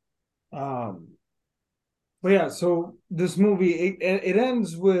 No. But yeah, so this movie it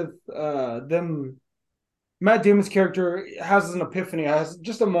ends with them. Matt Damon's character has an epiphany, has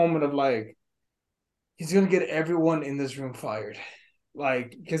just a moment of like he's gonna get everyone in this room fired,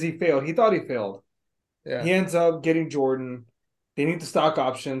 like because he failed. He thought he failed. Yeah. He ends up getting Jordan. They need the stock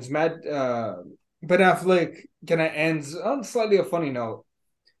options. Ben Affleck kind of ends on slightly a funny note,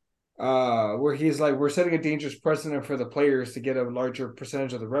 where he's like, "We're setting a dangerous precedent for the players to get a larger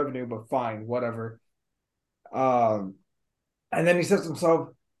percentage of the revenue, but fine, whatever." Um, and then he says to himself,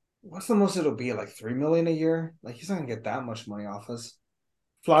 "What's the most it'll be? Like 3 million a year? Like he's not gonna get that much money off us."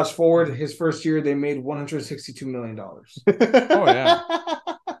 Flash forward, his first year, they made $162 million. Oh yeah.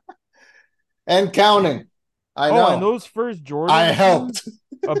 And counting. I Oh, and know. those first I Jordan helped. shoes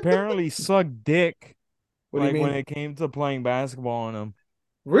apparently sucked dick What do you like when mean? it came to playing basketball in them.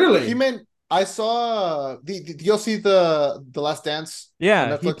 He Really? meant I saw did you see the Last Dance on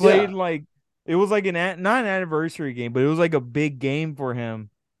Yeah, he Netflix? played Yeah. like it was like not an anniversary game, but it was like a big game for him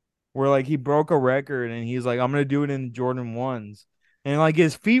where like he broke a record and he's like, I'm gonna do it in Jordan ones. And like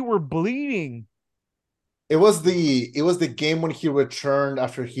his feet were bleeding. It was the game when he returned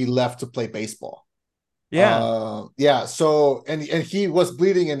after he left to play baseball. Yeah. Yeah, so and he was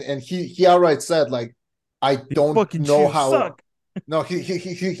bleeding and he outright said like I These don't fucking know shoes how. suck. No,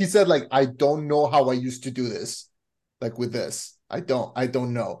 he said like I don't know how I used to do this, like with this. I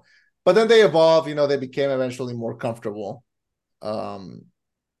don't know. But then they evolved, they became eventually more comfortable. Um,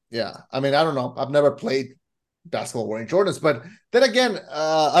 yeah. I mean, I don't know. I've never played basketball wearing Jordans, but then again,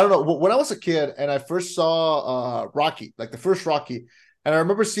 I don't know. When I was a kid and I first saw Rocky, like the first Rocky, and I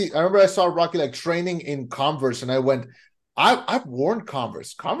remember I saw Rocky like training in Converse, and I went, I've worn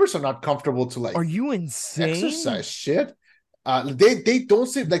Converse. Converse are not comfortable to Are like you insane? exercise shit. They don't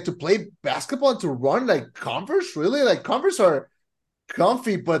seem like to play basketball and to run like Converse, really? Like Converse are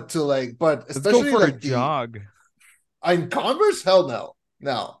comfy, but Let's go especially for a like the jog. in Converse, hell no.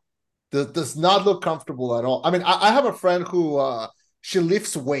 No. Does not look comfortable at all. I mean, I have a friend who she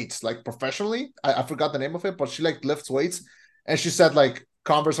lifts weights like professionally. I forgot the name of it, but she like lifts weights. And she said like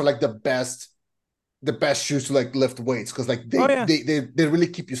Converse are like the best shoes to like lift weights because like Oh they, yeah. they they they really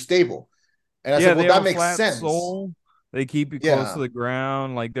keep you stable. And I Yeah, said, well, they have that a makes flat sense. sole. They keep you close to Yeah. the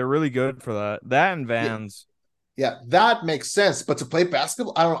ground. Like they're really good for that. That and Yeah. Vans. Yeah, that makes sense. But to play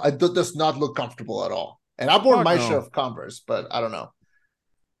basketball, I don't. It does not look comfortable at all. And I've worn Fuck my share no. of Converse, but I don't know.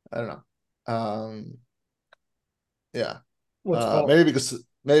 I don't know. Yeah. What's called? Maybe because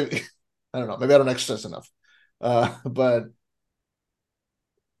maybe I don't know. Maybe I don't exercise enough. But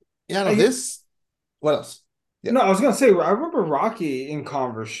yeah, no. I, This. What else? Yeah, no, I was gonna say I remember Rocky in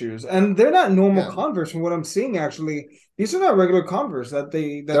Converse shoes, and they're not normal yeah. Converse from what I'm seeing. Actually, these are not regular Converse that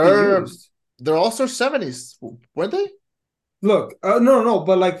they They're used. they're also 70s, weren't they? Look, no, no,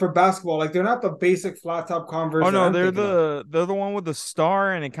 but like for basketball, like they're not the basic flat top Oh Converse that no, I'm they're thinking of. the one with the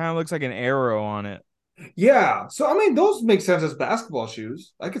star and it kind of looks like an arrow on it. Yeah, so I mean, those make sense as basketball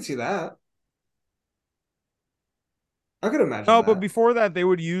shoes. I could see that. I could imagine No, but that. before that they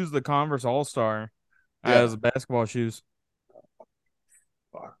would use the Converse All Star Yeah. as basketball shoes.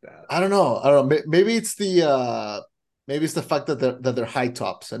 Fuck that. I don't know. I don't know. Maybe it's the fact that they're high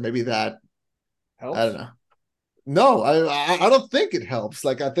tops, and maybe that I don't Helps. know. No, I don't think it helps.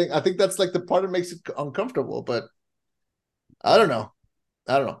 Like I think that's like the part that makes it uncomfortable. But I don't know.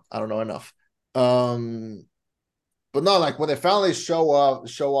 I don't know enough. Um, but no, like when they finally show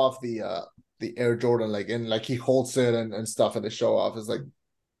off the Air Jordan, like and like he holds it and stuff, and they show off. It's like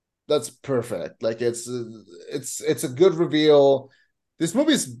that's perfect. Like it's a good reveal. This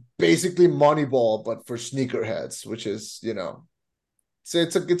movie is basically Moneyball, but for sneakerheads, which is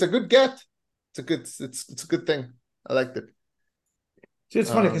it's a good get. It's a good thing. I liked it. See, it's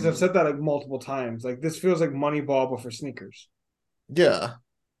funny because I've Um, said that like multiple times. Like this feels like Moneyball, but for sneakers. yeah,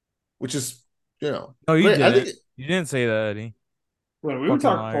 which is No, you great. I think didn't. You didn't say that, Eddie. When we were Fucking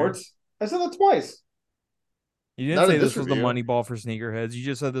talking liar. ports, I said that twice. You didn't not say in this this was the review. money ball for sneakerheads. You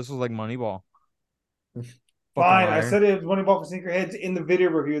just said this was like Moneyball. Fucking Fine, I liar. said it was Moneyball for sneakerheads in the video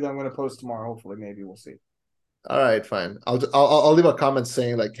review that I'm going to post tomorrow. Hopefully, maybe we'll see. All right, fine. I'll leave a comment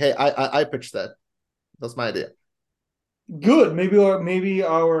saying like, hey, I pitched that. That's my idea. Good. Maybe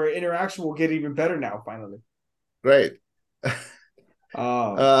our interaction will get even better now. Finally. Great.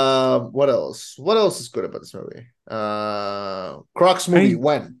 Um, What else? What else is good about this movie? Crocs I movie. mean,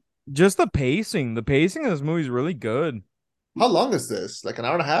 When? Just the pacing. The pacing of this movie is really good. How long is this? Like an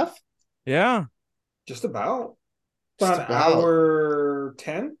hour and a half? Yeah. Just about Just an about. hour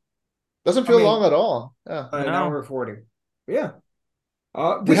 10. Doesn't I feel long mean, at all. Yeah. an No. hour 40. But yeah.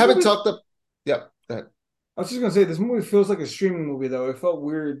 We This haven't movie. talked up. Yep. Go ahead. I was just gonna say this movie feels like a streaming movie though. It felt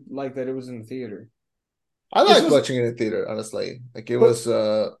weird like that it was in the theater. I This liked was, watching it in theater, honestly. Like it but was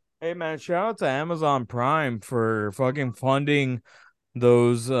Hey man, shout out to Amazon Prime for fucking funding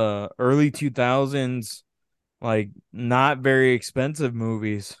those early 2000s like not very expensive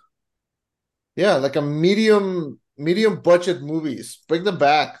movies. yeah, like a medium budget movies. Bring them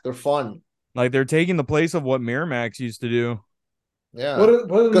back. They're fun. Like they're taking the place of what Miramax used to do. Yeah. what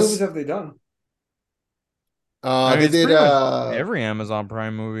other movies Because have they done? I mean, they it's did pretty much every Amazon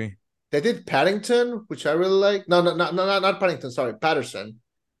Prime movie. Paddington, which I really like. No, not Paddington, sorry, Patterson.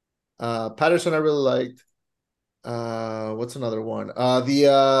 Patterson I really liked. What's another one?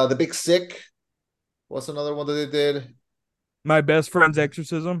 The Big Sick. What's another one that they did? My Best Friend's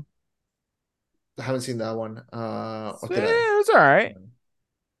Exorcism. I haven't seen that one. What did I? It's all right.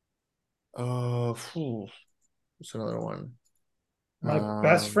 Phew, what's another one? My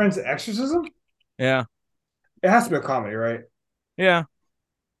best Um, friend's exorcism? Yeah. It has to be a comedy, right? Yeah.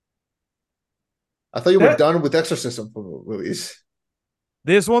 I thought you were That done with exorcism movies.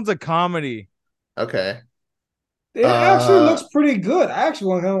 This one's a comedy. Okay. it actually Uh, looks pretty good. I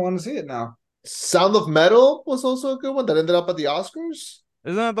actually kind of want to see it now. Sound of Metal was also a good one that ended up at the Oscars.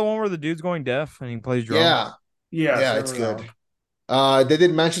 Isn't that the one where the dude's going deaf and he plays Yeah, drums? Yes, yeah, I it's remember that good. one. They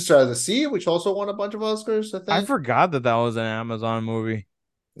did Manchester by the Sea, which also won a bunch of Oscars, I I think. forgot that that was an Amazon movie.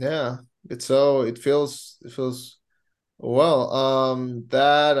 Yeah, it feels well.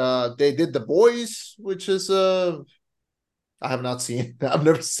 That they did The Boys, which is I have not seen. I have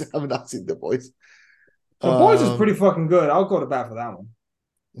not seen The Boys. The Boys is pretty Um, fucking good. I'll go to bat for that one.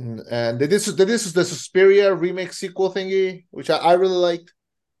 and this is the Suspiria remake sequel thingy, which I really liked.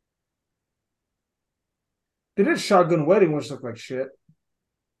 They did Shotgun Wedding, which looked like shit.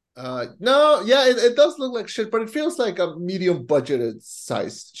 No, yeah, it does look like shit, but it feels like a medium budgeted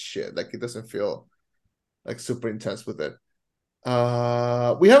sized shit. Like it doesn't feel like super intense with it.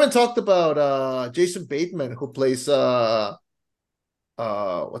 We haven't talked about Jason Bateman, who plays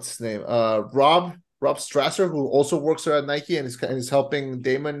what's his name? Rob Strasser, who also works there at Nike and is helping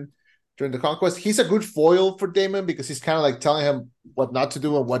Damon during the conquest. He's a good foil for Damon because he's kind of like telling him what not to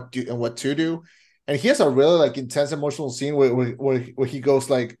do and what to do. And he has a really like intense emotional scene where he goes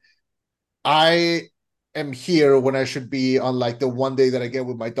like, I am here when I should be on like the one day that I get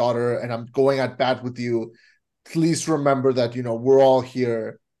with my daughter, and I'm going at bat with you. Please remember that we're all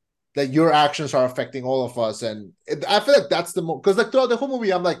here, that your actions are affecting all of us. And I feel like that's the because like throughout the whole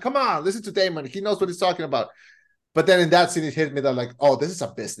movie, I'm like, come on, listen to Damon. He knows what he's talking about. But then in that scene, it hit me that like, oh, this is a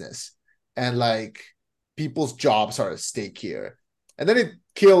business, and like people's jobs are at stake here. And then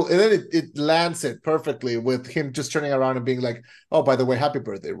it lands it perfectly with him just turning around and being like, oh, by the way, happy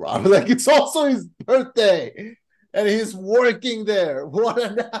birthday, Rob. Like it's also his birthday, and he's working there. What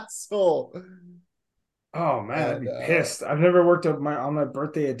an asshole! Oh man, I'd And be pissed. I've never worked on my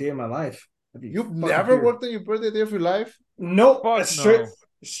birthday a day in my life. I'd be you've fucking never furious. worked on your birthday day of your life? Nope. Fuck Straight no.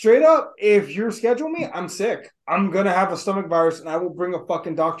 straight up, if you schedule me, I'm sick. I'm gonna have a stomach virus and I will bring a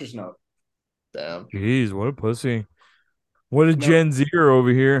fucking doctor's note. Damn. Jeez, what a pussy. What a No, Gen Zer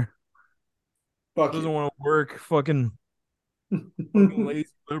over here. fuck Doesn't you. want to work. Fucking lazy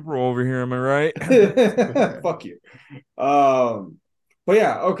liberal over here, am I right? Fuck you. Um, but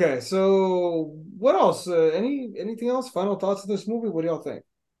yeah, okay. So what else? Anything else? Final thoughts on this movie? What do y'all think?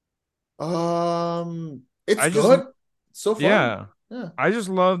 It's I just good. It's so fun. yeah. Yeah. I just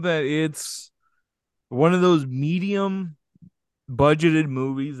love that it's one of those medium budgeted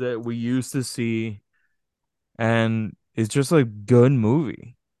movies that we used to see, and it's just a good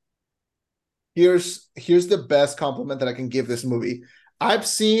movie. Here's the best compliment that I can give this movie. I've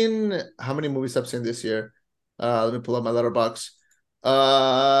seen how many movies I've seen this year. Let me pull up my letterbox.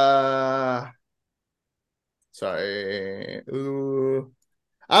 Uh Sorry.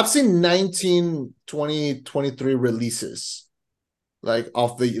 I've seen 19, 20, 23 releases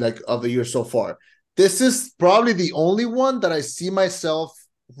of the year so far. This is probably the only one that I see myself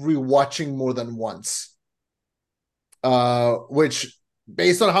rewatching more than once. Which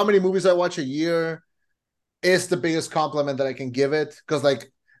based on how many movies I watch a year is the biggest compliment that I can give it. Because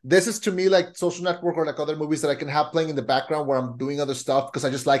like this is to me like Social Network or like other movies that I can have playing in the background where I'm doing other stuff because I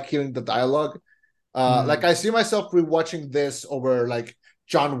just like hearing the dialogue. Like Hmm. I see myself rewatching this over like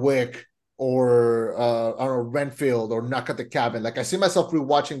John Wick or I don't know, Renfield or Knock at the Cabin. Like I see myself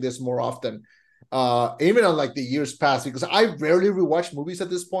rewatching this more often. Even on like the years past, because I rarely rewatch movies at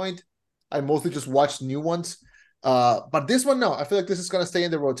this point. I mostly just watch new ones. But this one, no, I feel like this is gonna stay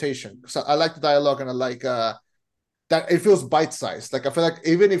in the rotation. So I like the dialogue and I like that it feels bite sized. Like I feel like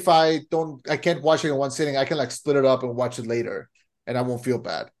even if I can't watch it in one sitting, I can like split it up and watch it later, and I won't feel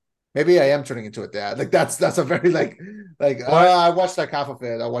bad. Maybe I am turning into a dad. Like that's a very What I watched like half of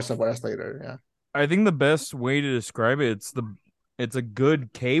it. I watched the rest later. Yeah, I think the best way to describe it, it's a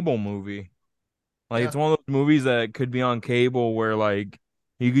good cable movie. Like yeah, it's one of those movies that could be on cable where like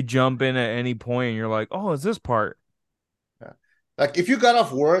you could jump in at any point and you're like, oh, it's this part. yeah. Like if you got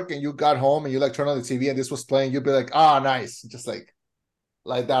off work and you got home and you like turn on the TV and this was playing, you'd be like, ah, nice. Just like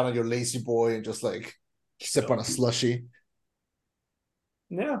lie down on your lazy boy and just like sip on a Chill. slushy.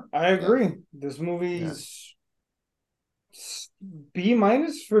 Yeah, I Yeah, agree. This yeah, movie's B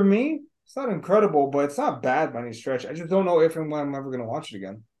minus for me. It's not incredible, but it's not bad by any stretch. I just don't know if and when I'm ever gonna watch it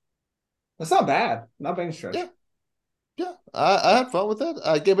again. It's not bad, not by any yeah, stretch. yeah. I had fun with it.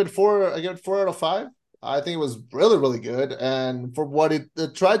 I gave it four. I gave it 4 out of 5. I think it was really, really good, and for what it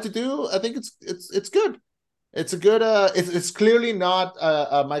tried to do, I think it's good. It's a good. It's clearly not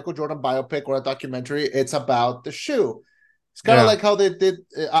a Michael Jordan biopic or a documentary. It's about the shoe. It's kind of Yeah. like how they did.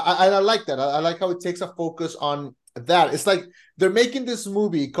 I like that. I like how it takes a focus on that. It's like they're making this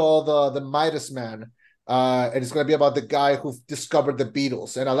movie called the Midas Man, and it's going to be about the guy who discovered the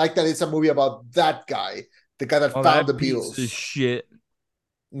Beatles. And I like that it's a movie about that guy, the guy that Oh, found the that piece of Beatles. shit.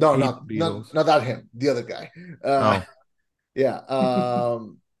 No, Hate not the not Beatles. not that him, the other guy. Uh, Oh, yeah.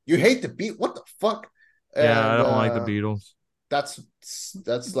 You hate the beat. What the fuck? yeah, I And don't like the Beatles. that's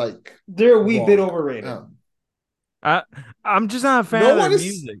that's like They're a wee bit wrong. overrated. Um, I I'm just not a fan no of their one is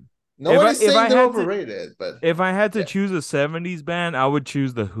music. no one is If saying I they're had to overrated, but if I had to yeah. choose a 70s band, I would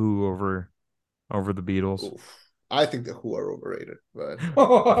choose the Who over the Beatles. Oof. I think the Who are overrated, but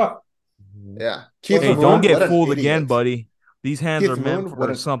What's yeah. Keith Hey, the don't Moon, get what an fooled again, idiot. buddy. These hands are Keith meant Moon, what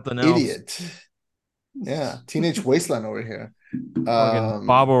for an something else. idiot. Yeah, Teenage Wasteland over here. Fucking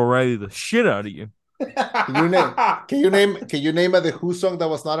Bob Um, O'Reilly the shit out of you. can you name? Can you name a The Who song that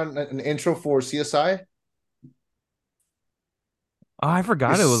was not an intro for CSI? Oh, I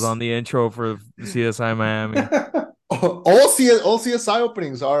forgot it was on Because the intro for CSI Miami. all CSI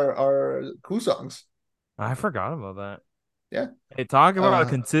openings are Who songs. I forgot about that. Yeah. Hey, talk about a Uh,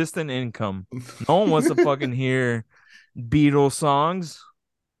 consistent income. No one wants to fucking hear Beatles songs.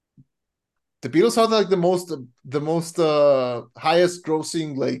 the Beatles are like the most highest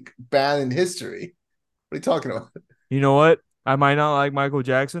grossing like band in history. What are you talking about? You know what? I might not like Michael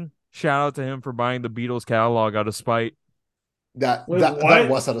Jackson. Shout out to him for buying the Beatles catalog out of spite. That Wait, that that what?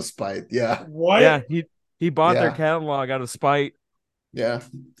 was out of spite. Yeah. Yeah, What? he bought their Yeah. catalog out of spite. Yeah.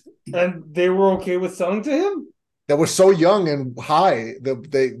 And they were okay with selling to him? That were so young and high. They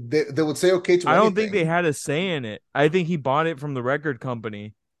would say okay to I don't think they anything. had a say in it. I think he bought it from the record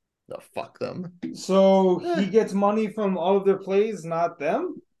company. No, fuck them. So Eh, he gets money from all of their plays, not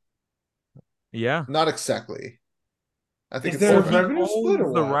them? Yeah. not exactly. I think Is it's there Well, a he revenue split or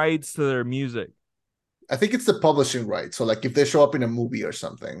owns the what? rights to their music. I think it's the publishing right. So like if they show up in a movie or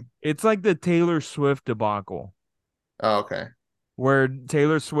something. It's like the Taylor Swift debacle, Oh, okay. where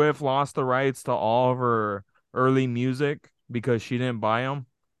Taylor Swift lost the rights to all of her early music because she didn't buy them.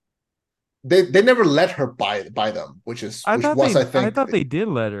 They never let her buy them, which was I I think thought they did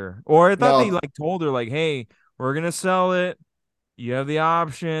let her, or I thought they no like told her like, "Hey, we're gonna sell it. You have the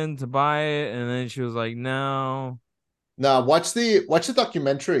option to buy it," and then she was like, "No." no watch the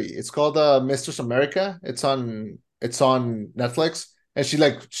documentary. It's called Mistress America. It's on Netflix, and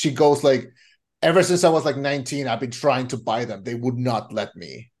she goes like, ever since I was like 19, I've been trying to buy them. They would not let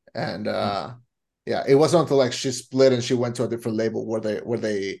me, and Mm. yeah, it wasn't until like she split and she went to a different label where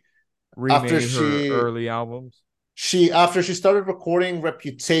they after Remade her early albums. after she started recording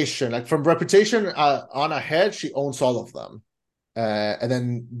Reputation, like from Reputation on ahead, she owns all of them. And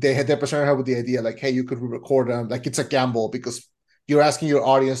then they presented her with the idea like, hey, you could re-record them. Like it's a gamble because you're asking your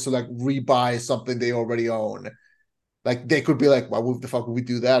audience to like rebuy something they already own. Like they could be like, why would the fuck would we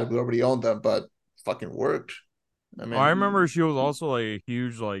do that? We already own them, but fucking worked. I Oh, I mean, remember she was also like a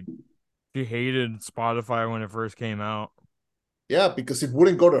huge like she hated Spotify when it first came out. yeah, because it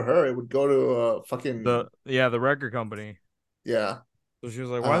wouldn't go to her. It would go to The fucking yeah, the record company. yeah. So she was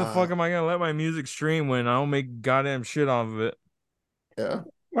like, "Why the Uh fuck am I gonna let my music stream when I don't make goddamn shit off of it?" yeah.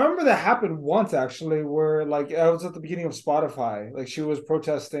 I remember that happened once actually, where like I was at the beginning of Spotify. Like she was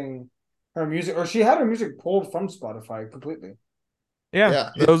protesting her music, or she had her music pulled from Spotify completely. Yeah, Yeah.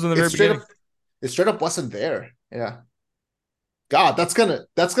 that was in the It very straight beginning. up it straight up wasn't there. Yeah. God, that's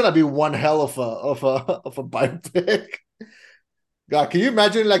gonna be one hell of a biopic. God, can you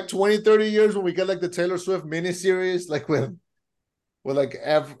imagine like 20, 30 years when we get like the Taylor Swift miniseries, like with like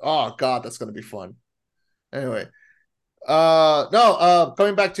oh God, that's gonna be fun. Anyway, no,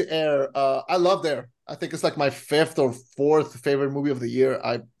 coming back to Air, I loved Air. I think it's like my fifth or fourth favorite movie of the year.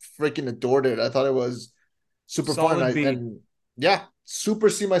 I freaking adored it. I thought it was super fun. Solid B. And yeah, super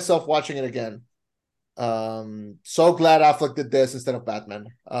see myself watching it again. So glad Affleck did this instead of Batman.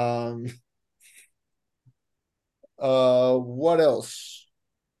 What else?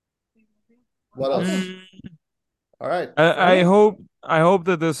 What else? Nothing. Mm, All right. I hope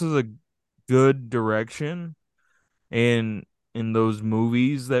that this is a good direction in those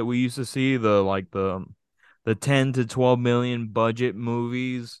movies that we used to see, the 10 to 12 million budget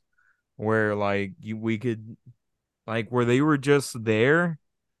movies where like we could like where they were just there.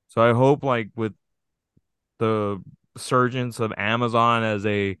 So I hope like with the surgence of Amazon as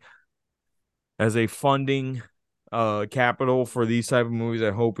a funding capital for these type of movies,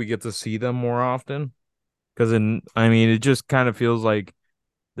 I hope we get to see them more often. Because I mean, it just kind of feels like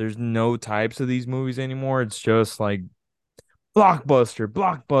there's no types of these movies anymore. It's just like blockbuster,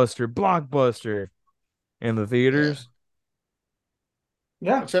 blockbuster, blockbuster in the Yeah. theaters.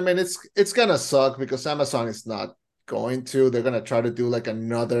 Yeah. Which I mean, it's gonna suck because Amazon is not going to. They're gonna try to do like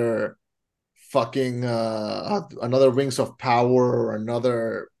another fucking another Rings of Power or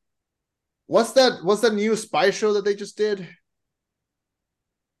another. What's that new spy show that they just did?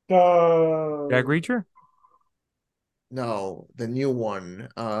 Jack Uh, Reacher, No, the new one.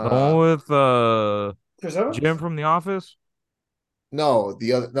 the one with Chris Jim Evans? from The Office. No,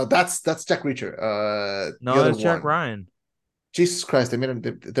 the other. No, that's Jack Reacher. The No, other that's Jack one. Ryan. Jesus Christ, they made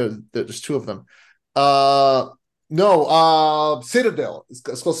them. There's two of them. No, Citadel. It's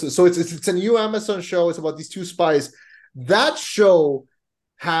called, so it's a new Amazon show. It's about these two spies. That show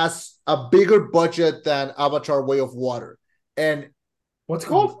has a bigger budget than Avatar: Way of Water, and What's it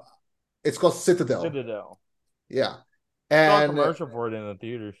called? it's called Citadel. Citadel. Yeah, Saw a and commercial for it in the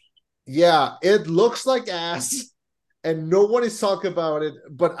theaters. yeah, it looks like ass, and no one is talking about it.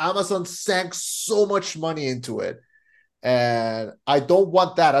 But Amazon sank so much money into it, and I don't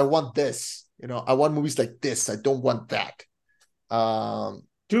want that. I want this. I want movies like this. I don't want that. Um,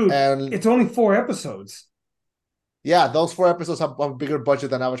 Dude, and it's only 4 episodes. yeah, those 4 episodes have a bigger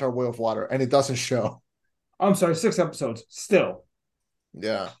budget than Avatar: Way of Water, and it doesn't show. I'm sorry, 6 episodes. Still.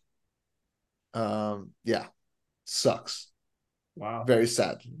 Yeah. Yeah, sucks. Wow. Very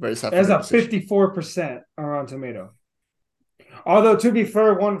sad. Very sad It for has their a decision. 54% on Rotten Tomato. Although, to be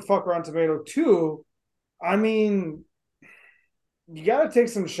fair, one, fuck Rotten Tomato. Two, I mean, you got to take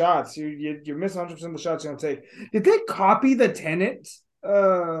some shots. You miss 100% of the shots you're going to take. Did they copy the Tenet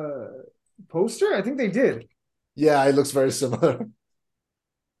poster? I think they did. Yeah, it looks very similar.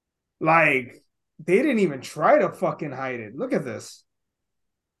 Like, they didn't even try to fucking hide it. Look at this.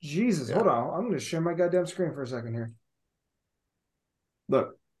 Jesus, Yeah. hold on. I'm going to share my goddamn screen for a second here.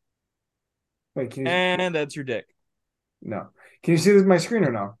 Look. Wait, can you? And that's your dick. No. Can you see my screen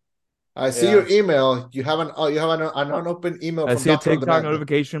or no? I see Yeah. your email. You have an unopened email I from see a Doctor on TikTok Demand.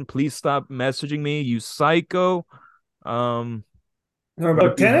 notification. Please stop messaging me, you psycho. No, You're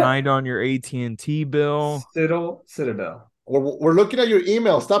about Tenet? behind on your AT&T bill. Citadel. We're looking at your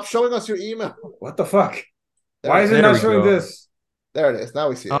email. Stop showing us your email. What the fuck? There Why it is is. it There not we showing go. this? There it is. Now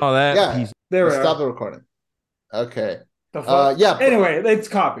we see it. Oh, that Yeah. piece. There we Let's stop are. the recording. Okay. The fuck? Yeah. Anyway, it's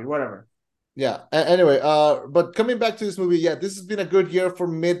copied. Whatever. Yeah. Anyway, but coming back to this movie, yeah, this has been a good year for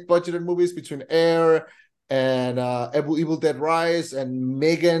mid-budgeted movies between Air and Evil Dead Rise and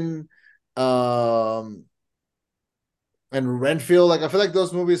Megan, and Renfield. Like I feel like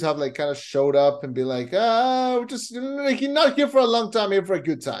those movies have like kind of showed up and be like, we're just like you're not here for a long time, here for a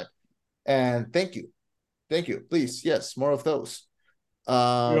good time. And thank you, please, yes, more of those.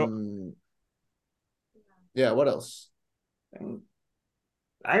 Yep. Yeah. What else?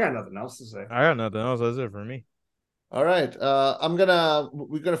 I got nothing else to say. I got nothing else. That's it for me. All right.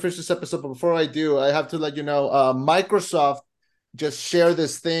 We're gonna finish this episode, but before I do, I have to let you know, Microsoft just shared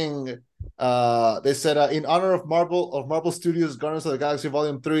this thing. They said, in honor of Marvel Studios Guardians of the Galaxy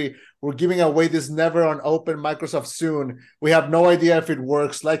Volume 3, we're giving away this never on open Microsoft Soon. We have no idea if it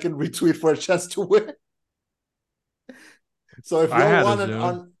works. Like and retweet for a chance to win. So if I y'all had a want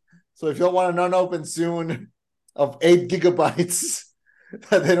Zune. an unopened Soon of 8 GB,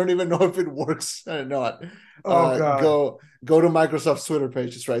 they don't even know if it works or not. Oh god. Go to Microsoft's Twitter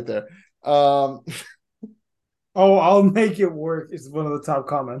page. It's right there. Um, Oh, I'll make it work. It's one of the top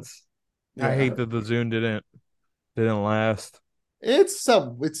comments. I yeah, hate that the Zune didn't last.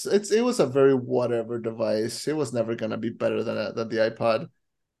 it was a very whatever device. It was never gonna be better than the iPod.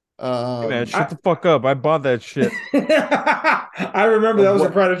 Hey man, shut I the fuck up. I bought that shit. I remember that was a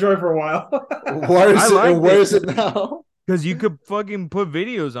what pride of joy for a while. where I is it and liked where it is it now? because you could fucking put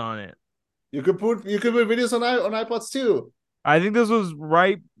videos on it. You could put videos on iPods too. I think this was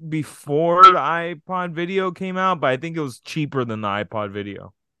right before the iPod video came out, but I think it was cheaper than the iPod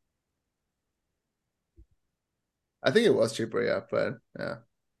video. I think it was cheaper, yeah, but yeah.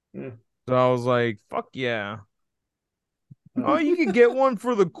 So I was like, fuck yeah. Oh, you could get one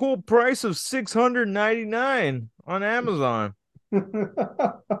for the cool price of $699 on Amazon.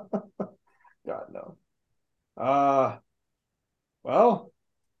 God no. Uh well,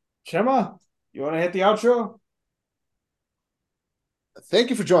 Chema, you want to hit the outro? Thank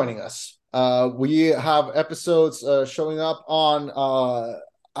you for joining us. We have episodes showing up on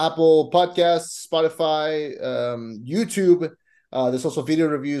Apple Podcasts, Spotify, YouTube. There's also video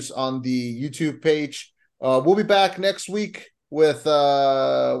reviews on the YouTube page. We'll be back next week with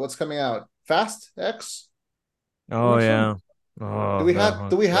what's coming out. Fast X. Oh Coming soon. yeah. Do Oh, we that have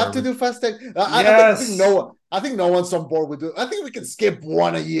do one's we have to garbage. do Fast X? Yes. I think no one's on board with it. I think we can skip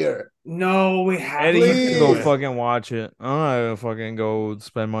one a year. No, we have Eddie, to you can go do it. Please. fucking watch it. I'm not gonna fucking go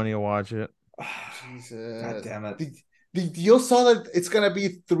spend money to watch it. God Jesus. damn it. You saw that it's gonna be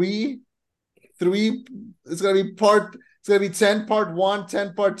three. It's gonna be It's gonna be 10 part one,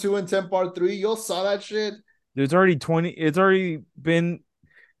 10 part two, and 10 part three. You all saw that shit. There's already 20. It's already been.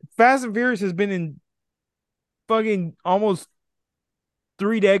 Fast and Furious has been in fucking almost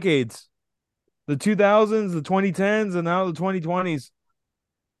 3 decades. The 2000s, the 2010s, and now the 2020s.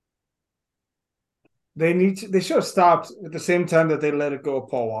 They should have stopped at the same time that they let it go of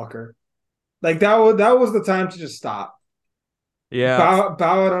Paul Walker. Like that was the time to just stop. Yeah,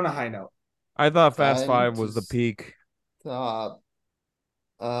 Bow out on a high note. I thought Fast Time Five to was the peak. stop.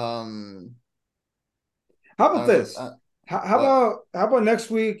 Um, How I about don't know. this? How What? about next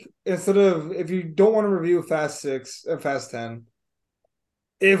week, instead of, if you don't want to review Fast Six and Fast 10,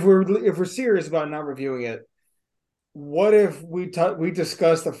 if we're serious about not reviewing it, what if we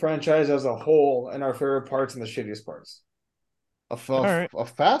discuss the franchise as a whole and our favorite parts and the shittiest parts? All right. A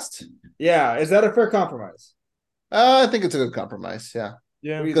fast? Yeah, is that a fair compromise? I think it's a good compromise. Yeah, What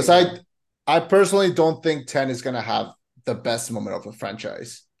Yeah. do you because think, Chema? I personally don't think 10 is gonna have the best moment of the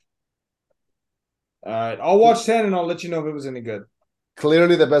franchise. All right, I'll watch 10 and I'll let you know if it was any good.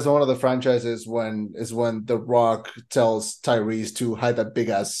 Clearly, the best moment of the franchise is when The Rock tells Tyrese to hide that big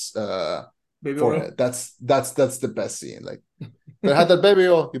ass Baby oil. forehead. That's the best scene. Like, better have that baby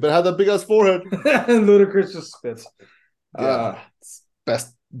oil. You better have that big ass forehead. And Ludacris just spits. Yeah, Uh, it's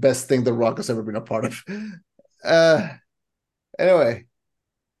best thing The Rock has ever been a part of. Uh, anyway,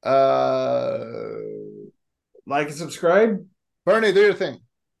 uh, like and subscribe. Bernie, do your thing.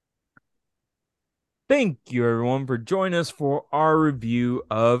 Thank you, everyone, for joining us for our review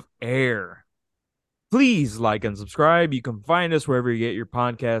of Air. Please like and subscribe. You can find us wherever you get your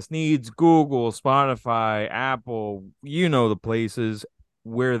podcast needs: Google, Spotify, Apple, you know the places.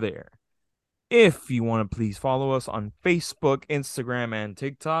 We're there. If you want to, please follow us on Facebook, Instagram, and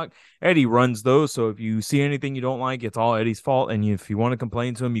TikTok. Eddie runs those, so if you see anything you don't like, it's all Eddie's fault. And if you want to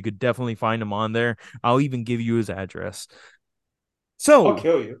complain to him, you could definitely find him on there. I'll even give you his address. I'll So,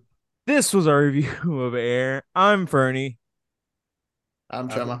 kill you. this was our review of Air. I'm Fernie, I'm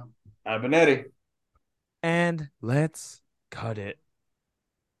I've, Chema. I've been Eddie. and let's cut it.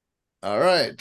 All right.